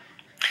here.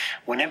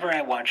 Whenever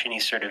I watch any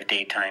sort of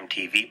daytime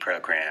TV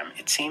program,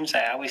 it seems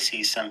I always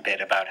see some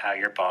bit about how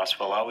your boss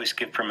will always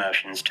give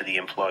promotions to the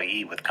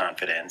employee with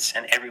confidence,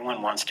 and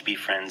everyone wants to be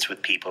friends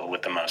with people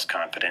with the most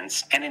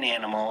confidence, and in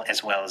animal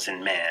as well as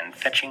in man,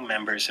 fetching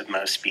members of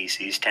most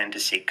species tend to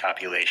seek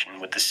copulation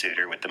with the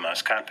suitor with the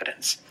most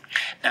confidence.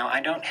 Now, I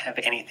don't have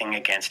anything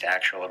against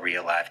actual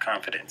real-life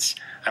confidence.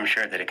 I'm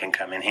sure that it can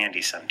come in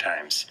handy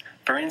sometimes.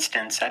 For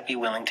instance, I'd be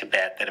willing to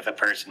bet that if a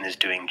person is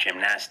doing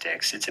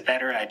gymnastics, it's a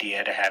better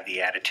idea to have the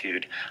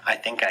attitude, I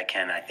think I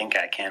can, I think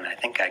I can, I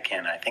think I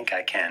can, I think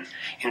I can,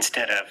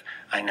 instead of,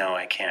 I know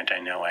I can't, I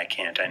know I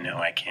can't, I know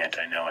I can't,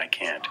 I know I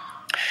can't.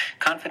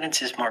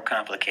 Confidence is more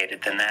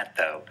complicated than that,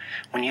 though.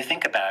 When you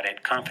think about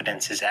it,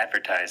 confidence is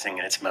advertising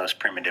in its most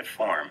primitive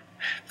form.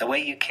 The way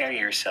you carry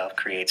yourself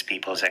creates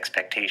people's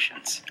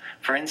expectations.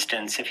 For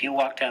instance, if you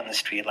walk down the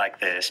street like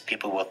this,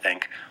 people will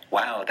think,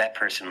 wow, that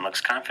person looks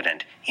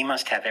confident. He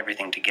must have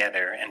everything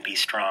together and be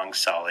strong,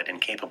 solid,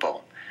 and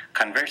capable.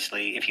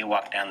 Conversely, if you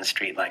walk down the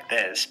street like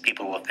this,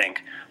 people will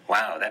think,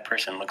 wow, that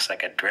person looks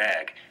like a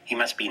drag. He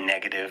must be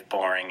negative,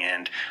 boring,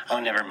 and, oh,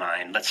 never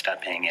mind, let's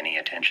stop paying any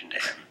attention to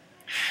him.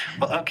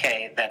 Well,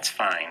 okay, that's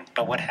fine,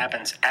 but what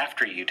happens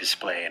after you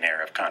display an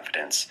air of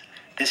confidence?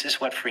 This is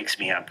what freaks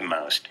me out the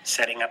most,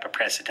 setting up a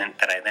precedent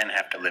that I then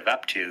have to live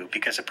up to,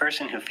 because a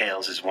person who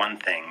fails is one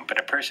thing, but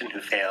a person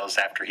who fails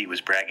after he was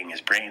bragging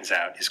his brains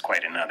out is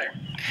quite another.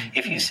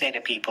 If you say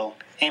to people,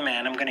 hey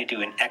man, I'm going to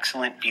do an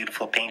excellent,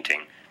 beautiful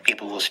painting,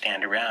 people will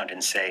stand around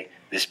and say,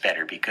 this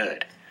better be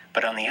good.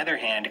 But on the other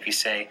hand, if you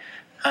say,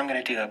 I'm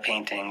going to do a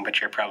painting, but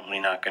you're probably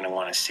not going to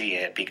want to see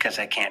it because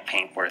I can't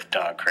paint worth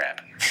dog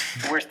crap.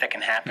 The worst that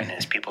can happen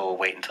is people will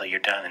wait until you're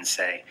done and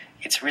say,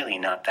 it's really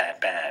not that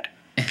bad.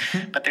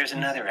 But there's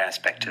another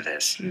aspect to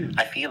this.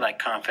 I feel like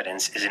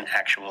confidence is an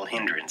actual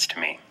hindrance to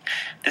me.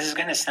 This is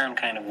going to sound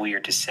kind of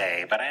weird to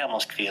say, but I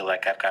almost feel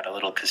like I've got a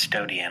little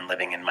custodian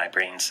living in my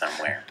brain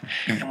somewhere.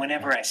 And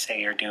whenever I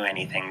say or do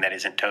anything that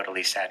isn't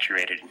totally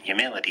saturated in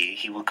humility,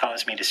 he will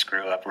cause me to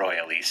screw up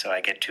royally, so I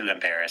get too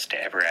embarrassed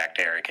to ever act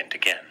arrogant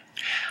again.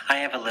 I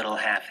have a little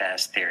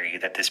half-assed theory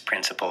that this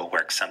principle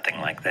works something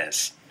like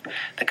this.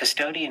 The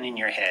custodian in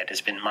your head has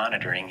been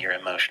monitoring your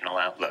emotional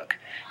outlook.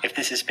 If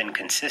this has been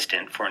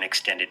consistent for an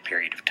extended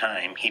period of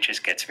time, he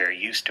just gets very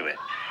used to it.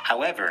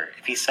 However,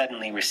 if he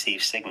suddenly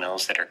receives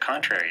signals that are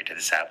contrary to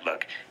this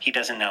outlook, he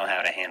doesn't know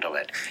how to handle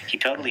it. He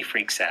totally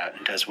freaks out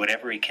and does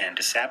whatever he can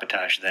to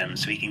sabotage them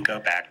so he can go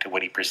back to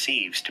what he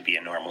perceives to be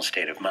a normal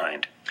state of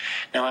mind.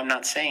 Now, I'm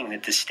not saying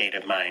that this state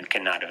of mind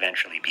cannot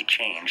eventually be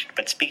changed,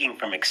 but speaking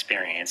from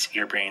experience,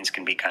 your brains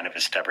can be kind of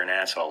a stubborn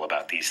asshole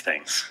about these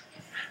things.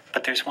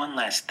 But there's one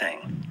last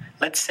thing.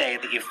 Let's say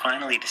that you've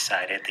finally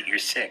decided that you're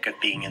sick of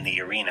being in the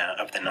arena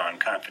of the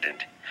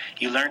non-confident.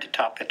 You learn to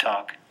talk the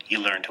talk, you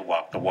learn to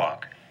walk the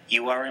walk.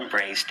 You are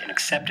embraced and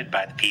accepted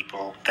by the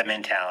people, the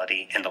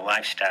mentality, and the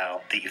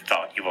lifestyle that you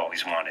thought you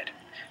always wanted.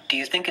 Do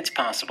you think it's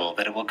possible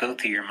that it will go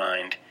through your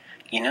mind,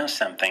 you know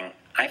something,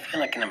 I feel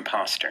like an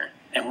imposter.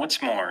 And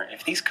what's more,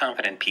 if these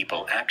confident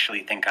people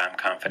actually think I'm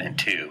confident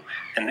too,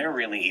 then they're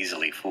really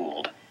easily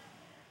fooled.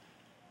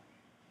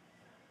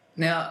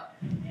 Now,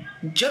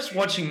 just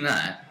watching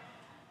that,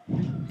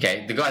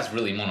 okay, the guy's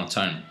really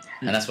monotone,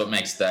 and that's what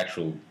makes the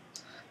actual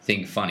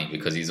thing funny,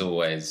 because he's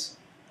always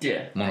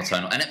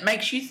monotonal, and it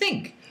makes you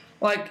think.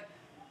 Like,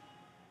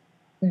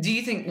 do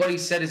you think what he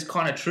said is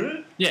kind of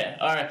true? Yeah,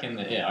 I reckon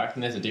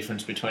there's a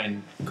difference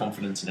between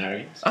confidence and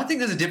arrogance. I think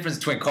there's a difference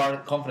between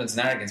confidence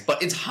and arrogance,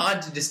 but it's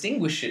hard to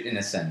distinguish it in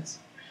a sense.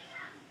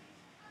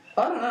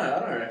 I don't know. I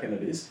don't reckon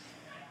it is.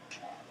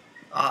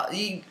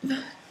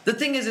 The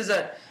thing is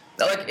that,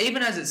 like,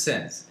 even as it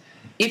says,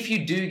 if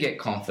you do get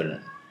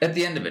confident, at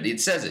the end of it,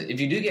 it says it. If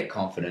you do get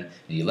confident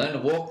and you learn to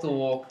walk the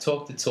walk,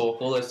 talk the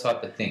talk, all those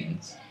type of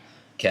things,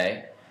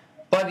 okay,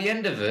 by the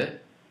end of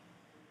it,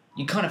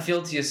 you kind of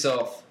feel to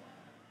yourself,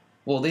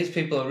 well, these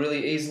people are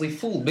really easily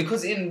fooled,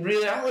 because in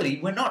reality,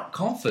 we're not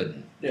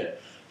confident. Yeah.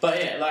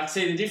 But yeah, like,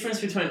 see, the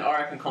difference between, I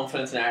reckon,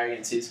 confidence and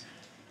arrogance is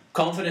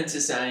confidence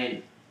is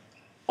saying,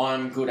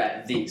 I'm good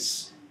at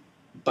this.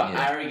 But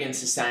Yeah.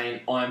 arrogance is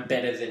saying, I'm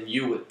better than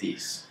you at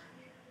this.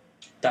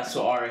 That's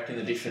what I reckon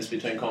the difference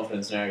between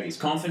confidence and arrogance.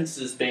 Confidence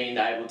is being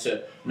able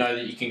to know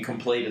that you can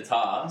complete a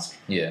task,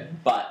 Yeah.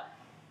 but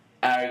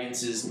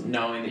arrogance is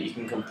knowing that you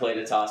can complete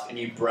a task and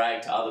you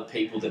brag to other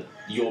people that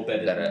you're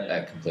better That than are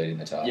them. completing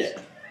the task. Yeah.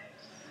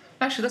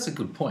 Actually, that's a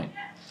good point.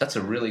 That's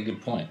a really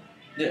good point.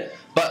 Yeah.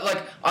 But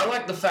like, I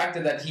like the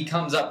fact that he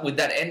comes up with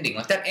that ending.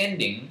 Like that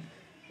ending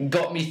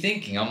got me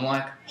thinking. I'm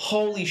like,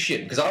 holy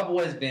shit, because I've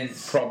always been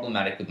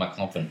problematic with my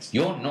confidence.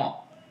 You're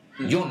not.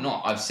 You're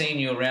not. I've seen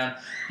you around.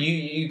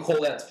 You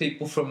call out to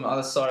people from the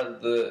other side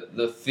of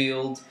the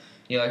field.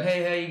 You're like,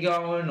 hey, how you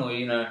going? Or,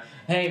 you know,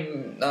 hey,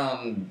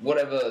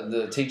 whatever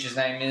the teacher's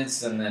name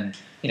is. And then,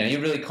 you know,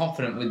 you're really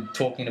confident with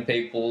talking to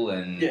people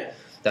and Yeah.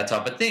 that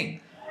type of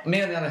thing.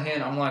 Me, on the other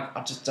hand, I'm like,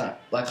 I just don't.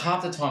 Like,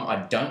 half the time, I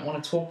don't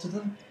want to talk to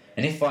them.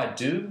 And if I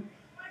do,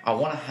 I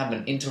want to have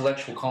an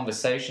intellectual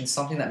conversation,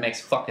 something that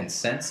makes fucking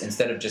sense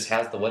instead of just,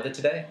 how's the weather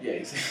today? Yeah,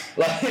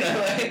 exactly. Like, you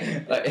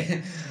know,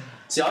 like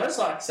See, I just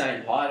like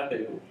saying hi to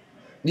people.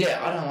 yeah,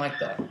 I don't like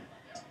that.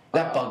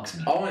 That bugs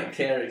me. I won't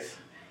care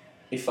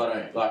if I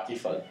don't, like,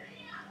 if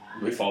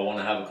I want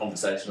to have a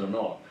conversation or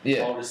not.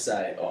 Yeah. I'll just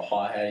say, oh,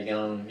 hi, how you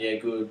going? Yeah,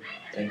 good.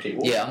 And keep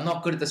walking. Yeah, I'm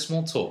not good at the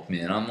small talk,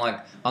 man. I'm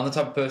the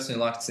type of person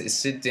who likes to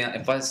sit down.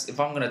 If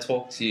I'm going to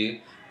talk to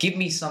you, give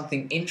me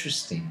something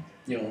interesting.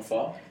 You want to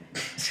fuck?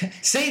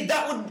 See,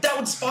 that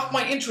would spark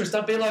my interest.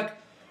 I'd be like,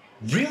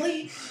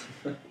 really?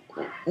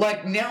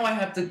 Like, now I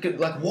have to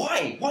like,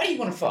 why? Why do you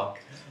want to fuck?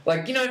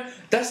 Like, you know,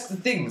 that's the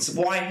thing. It's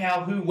why,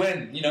 how, who,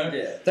 when. You know,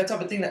 Yeah. that type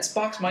of thing that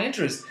sparks my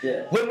interest.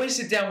 Yeah. When we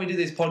sit down, we do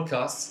these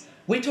podcasts.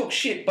 We talk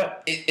shit,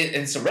 but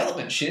it's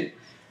irrelevant shit,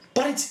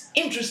 but it's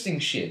interesting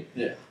shit.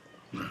 Yeah.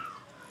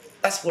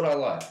 That's what I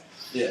like.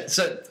 Yeah.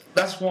 So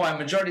that's why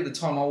majority of the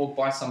time I walk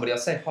by somebody, I'll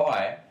say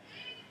hi.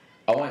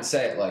 I won't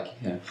say it like,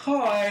 you know,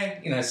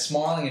 hi, you know,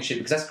 smiling and shit,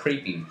 because that's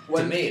creepy.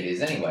 To me it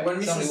is anyway.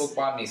 when Somebody Mrs. walk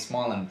by me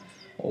smiling,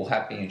 all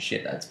happy and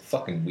shit, that's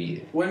fucking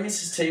weird. When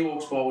Mrs. T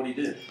walks by, what do you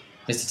do?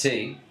 Mr.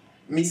 T,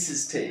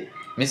 Mrs. T.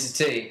 Mrs.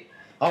 T,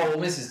 oh, well,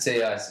 Mrs.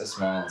 T, I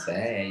smile and say,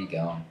 hey, how you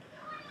going?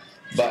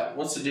 But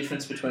What's the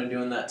difference between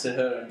doing that to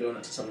her and doing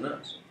it to someone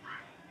else?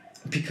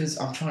 because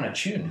I'm trying to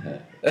tune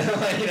her.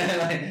 Like, you know,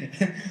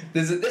 like,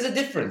 there's a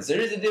difference. There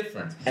is a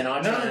difference. And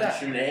I None try of that.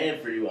 to tune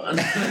everyone.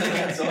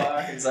 That's all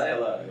I can say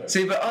about it.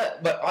 See, but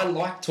I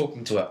like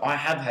talking to her. I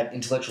have had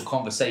intellectual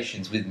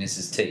conversations with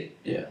Mrs. T.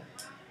 Yeah.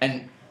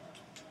 And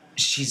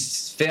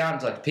she's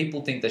found, like,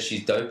 people think that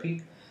she's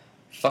dopey.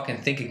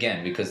 Fucking think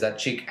again, because that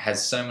chick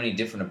has so many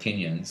different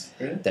opinions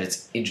Really? that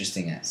it's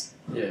interesting as.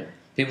 Yeah.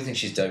 People think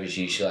she's dopey.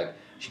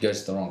 She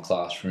goes to the wrong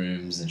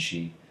classrooms and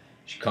she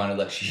kind of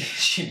like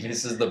she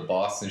misses the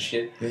boss and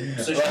shit.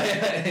 So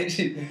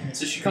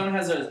So she kind of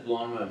has those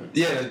blonde moments.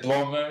 yeah, there's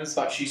blonde moments.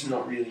 But she's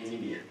not really an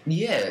idiot.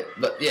 Yeah,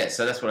 but yeah,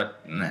 so that's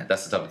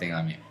that's the type of thing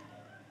I mean.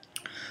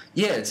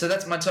 Yeah, so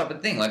that's my type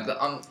of thing. Like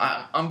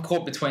I'm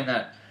caught between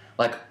that.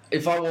 Like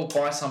if I walk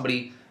by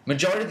somebody,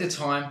 majority of the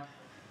time,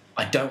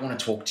 I don't want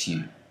to talk to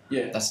you.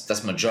 Yeah.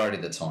 That's majority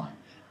of the time.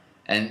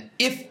 And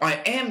if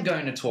I am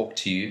going to talk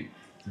to you,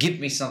 give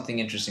me something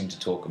interesting to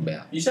talk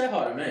about. You say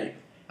hi to me.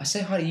 I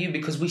say hi to you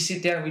because we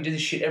sit down and we do this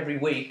shit every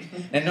week.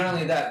 And not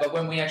only that, but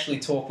when we actually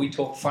talk, we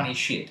talk funny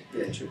shit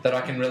Yeah, true. that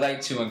I can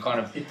relate to and kind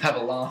of have a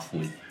laugh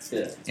with.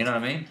 Yeah. You know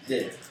what I mean?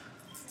 Yeah.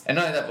 And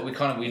not only that,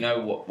 but we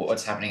know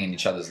what's happening in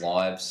each other's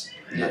lives.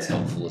 And that's Yeah.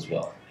 helpful as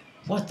well.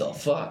 What the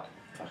fuck?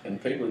 Fucking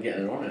people are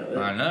getting it on out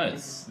there. I know,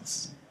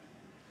 it's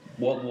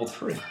World War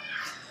III.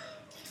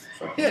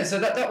 Fucking- Yeah, so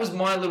that was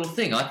my little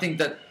thing. I think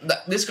that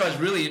this guy's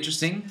really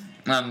interesting.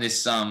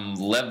 This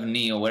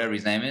Levny or whatever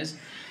his name is.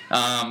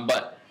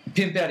 But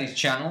pimp out his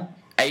channel,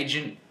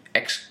 Agent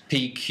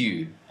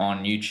XPQ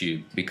on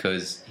YouTube,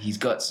 because he's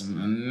got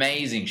some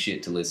amazing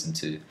shit to listen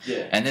to.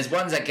 Yeah. And there's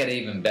ones that get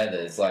even better.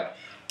 It's like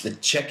the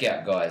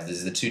checkout guys.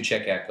 There's the two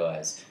checkout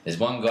guys. There's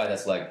one guy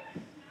that's like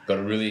got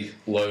a really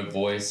low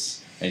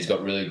voice and he's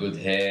got really good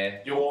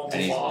hair You want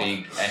and to he's laugh.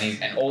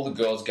 big and all the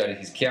girls go to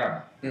his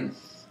counter. Mm.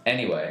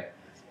 Anyway,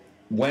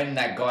 when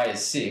that guy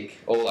is sick,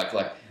 or like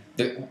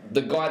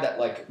the guy that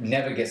like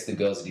never gets the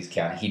girls at his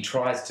counter, he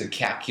tries to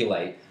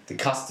calculate the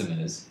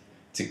customers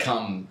to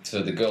come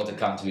to the girl to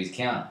come to his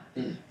counter.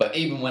 Mm. But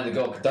even when the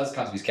girl does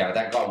come to his counter,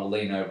 that guy will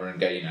lean over and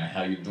go, you know,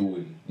 how you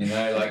doing? You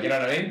know, like, you know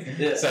what I mean?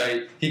 Yeah.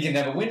 So he can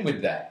never win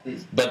with that.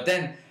 Mm. But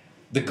then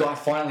the guy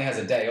finally has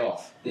a day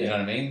off. You Yeah. know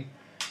what I mean?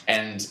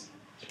 And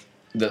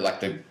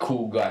the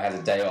cool guy has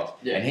a day off.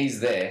 Yeah. And he's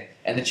there.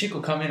 And the chick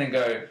will come in and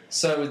go,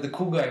 so is the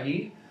cool guy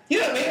here? You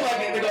know what I mean?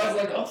 Like, the guy's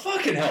like, oh,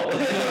 fucking hell.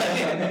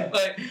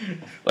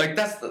 like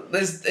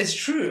it's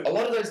true. A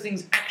lot of those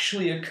things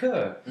actually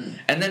occur. Mm.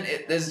 And then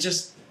there's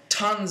just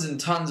tons and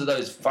tons of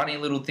those funny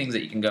little things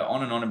that you can go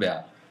on and on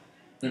about.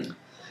 Mm.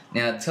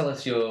 Now, tell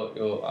us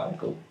your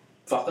article.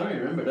 Fuck, I don't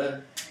even remember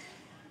that.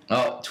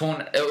 Oh,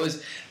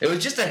 it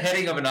was just a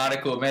heading of an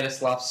article. It made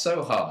us laugh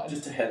so hard.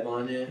 Just a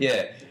headline, yeah.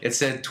 Yeah, it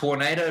said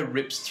tornado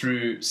rips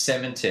through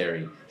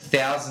cemetery,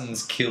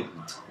 thousands killed,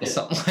 or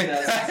something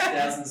like that.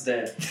 Thousands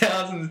dead.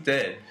 Thousands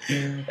dead.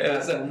 It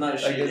was, No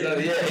shit.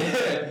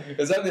 It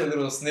was only a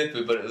little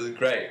snippet, but it was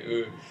great.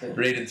 We were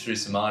reading through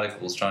some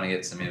articles, trying to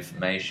get some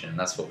information.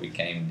 That's what we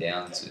came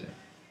down to.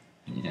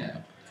 Yeah.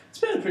 It's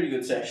been a pretty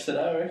good sesh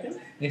today, I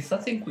reckon. Yes, I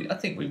think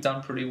we've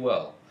done pretty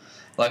well.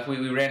 Like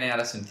we ran out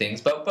of some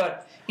things,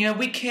 but you know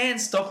we can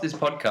stop this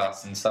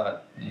podcast and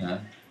start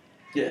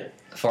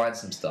find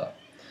some stuff.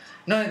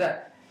 Know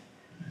that.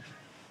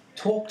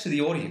 Talk to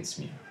the audience,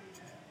 man.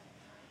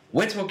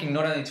 We're talking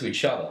not only to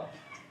each other,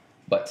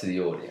 but to the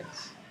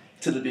audience.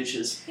 To the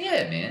bitches.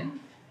 Yeah, man.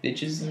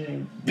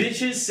 Bitches.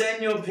 Bitches,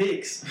 send your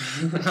pics.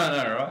 I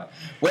know, right?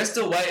 We're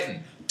still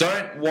waiting.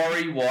 Don't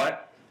worry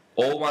what.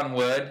 All one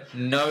word.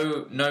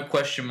 No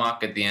question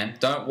mark at the end.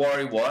 Don't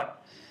worry what.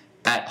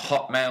 At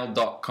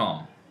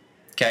hotmail.com.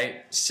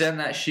 Okay? Send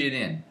that shit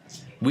in.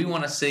 We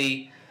want to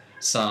see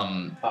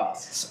some...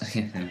 Ass.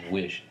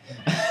 Wish.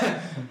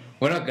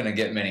 We're not going to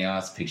get many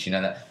ass pics, you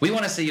know that. We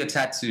want to see your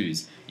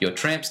tattoos. Your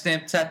tramp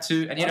stamp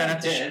tattoo. And you don't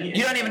have to...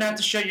 You don't even have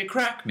to show your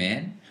crack,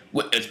 man.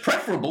 Well, it's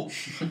preferable,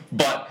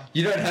 but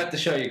you don't have to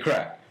show your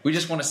crack. We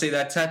just want to see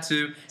that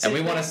tattoo, and we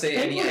want to see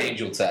any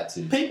angel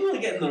tattoo. People are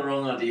getting the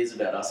wrong ideas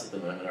about us at the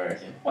moment, I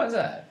reckon. Why is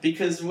that?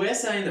 Because we're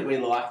saying that we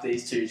like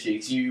these two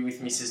chicks, you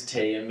with Mrs.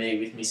 T and me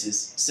with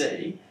Mrs.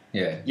 C,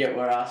 Yeah. yet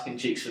we're asking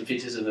chicks for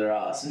pictures of their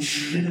ass.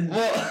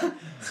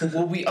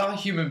 Well, we are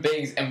human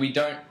beings, and we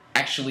don't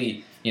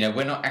actually,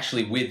 we're not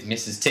actually with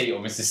Mrs. T or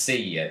Mrs.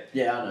 C yet.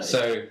 Yeah, I know.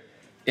 So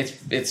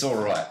it's all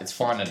right. It's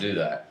fine to do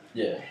that.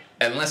 Yeah.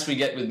 Unless we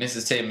get with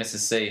Mrs. T and Mrs.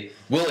 C,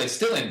 we'll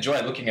still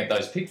enjoy looking at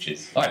those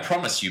pictures. I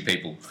promise you,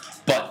 people.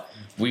 But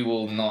we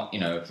will not,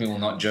 we will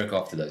not jerk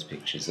off to those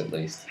pictures, at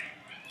least.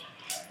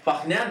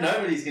 Fuck, now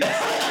nobody's going to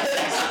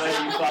say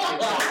where you fucking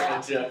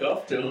want to jerk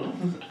off to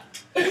them.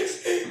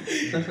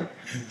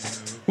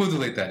 We'll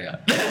delete that out.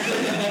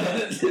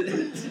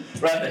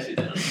 Write that shit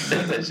down.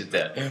 Write that shit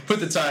down. Put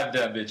the time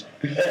down, bitch.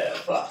 Yeah,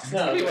 fuck.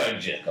 No, We won't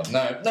jerk off.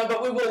 No,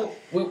 but we will.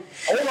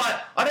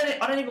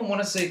 I don't even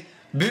want to see...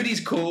 Booty's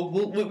cool.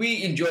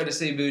 We enjoy to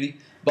see booty.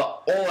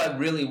 But all I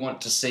really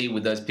want to see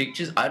with those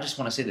pictures, I just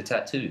want to see the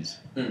tattoos.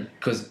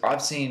 Because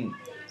I've seen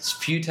a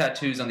few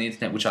tattoos on the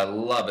internet which I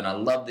love. And I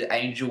love the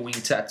angel wing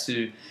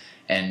tattoo.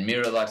 And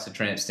Mira likes the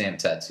tramp stamp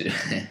tattoo.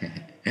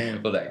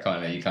 Well, that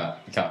kind of... You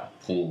can't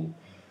pull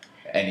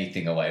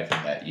anything away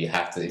from that. You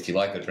have to... If you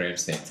like the tramp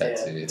stamp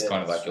tattoo, it's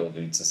kind of like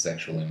it's a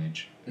sexual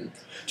image. Do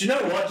you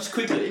know what? Just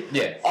quickly.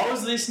 Yeah. I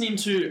was listening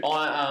to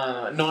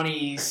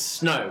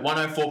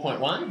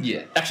 104.1.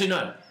 Yeah. Actually,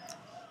 no.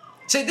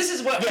 See, this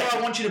is where I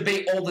want you to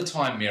be all the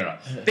time, Mira.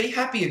 Be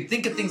happy and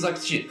think of things like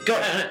shit. Go.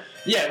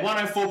 Yeah,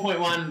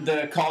 104.1,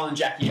 the Kyle and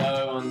Jackie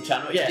O on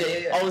channel. Yeah.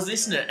 I was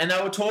listening, and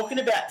they were talking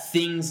about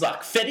things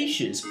like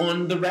fetishes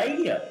on the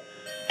radio.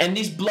 And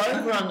this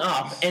bloke rung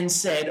up and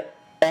said,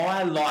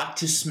 I like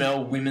to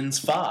smell women's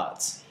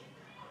farts.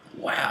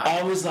 Wow.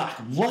 I was like,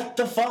 what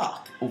the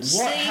fuck?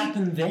 What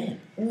happened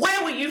then?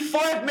 Where were you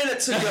 5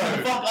 minutes ago?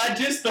 Fuck, I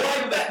just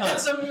thought of that.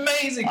 That's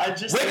amazing.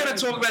 We're going to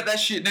talk about that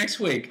shit next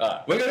week.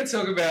 We're going to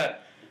talk about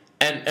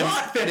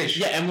fart fetish.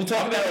 Yeah, and we'll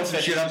talk about all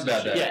shit up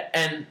about that. Yeah,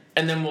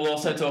 and then we'll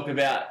also talk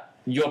about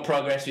your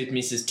progress with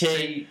Mrs.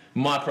 T,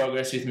 my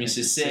progress with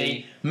Mrs.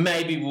 C.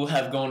 Maybe we'll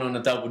have gone on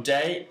a double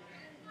date.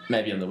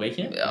 Maybe on the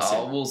weekend.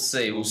 We'll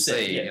see. We'll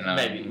see. Yeah,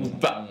 maybe we'll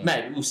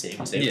see.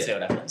 We'll see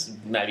what happens.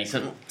 Maybe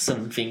some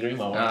fingering.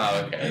 Oh,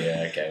 okay.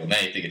 Yeah, okay. Well, now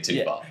you're thinking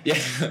too far. Yeah.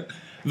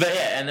 But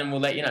yeah, and then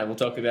we'll let you know. We'll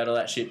talk about all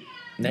that shit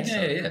next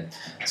time. Yeah.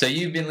 So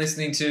you've been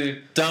listening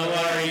to... Don't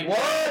worry.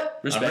 What?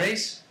 Respect. I'm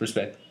Reese.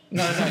 Respect.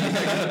 No,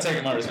 you're not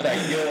taking my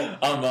respect.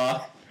 I'm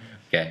Mark.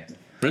 Okay.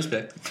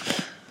 Respect.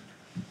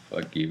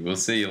 Fuck you. We'll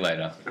see you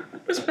later.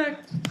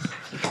 Respect.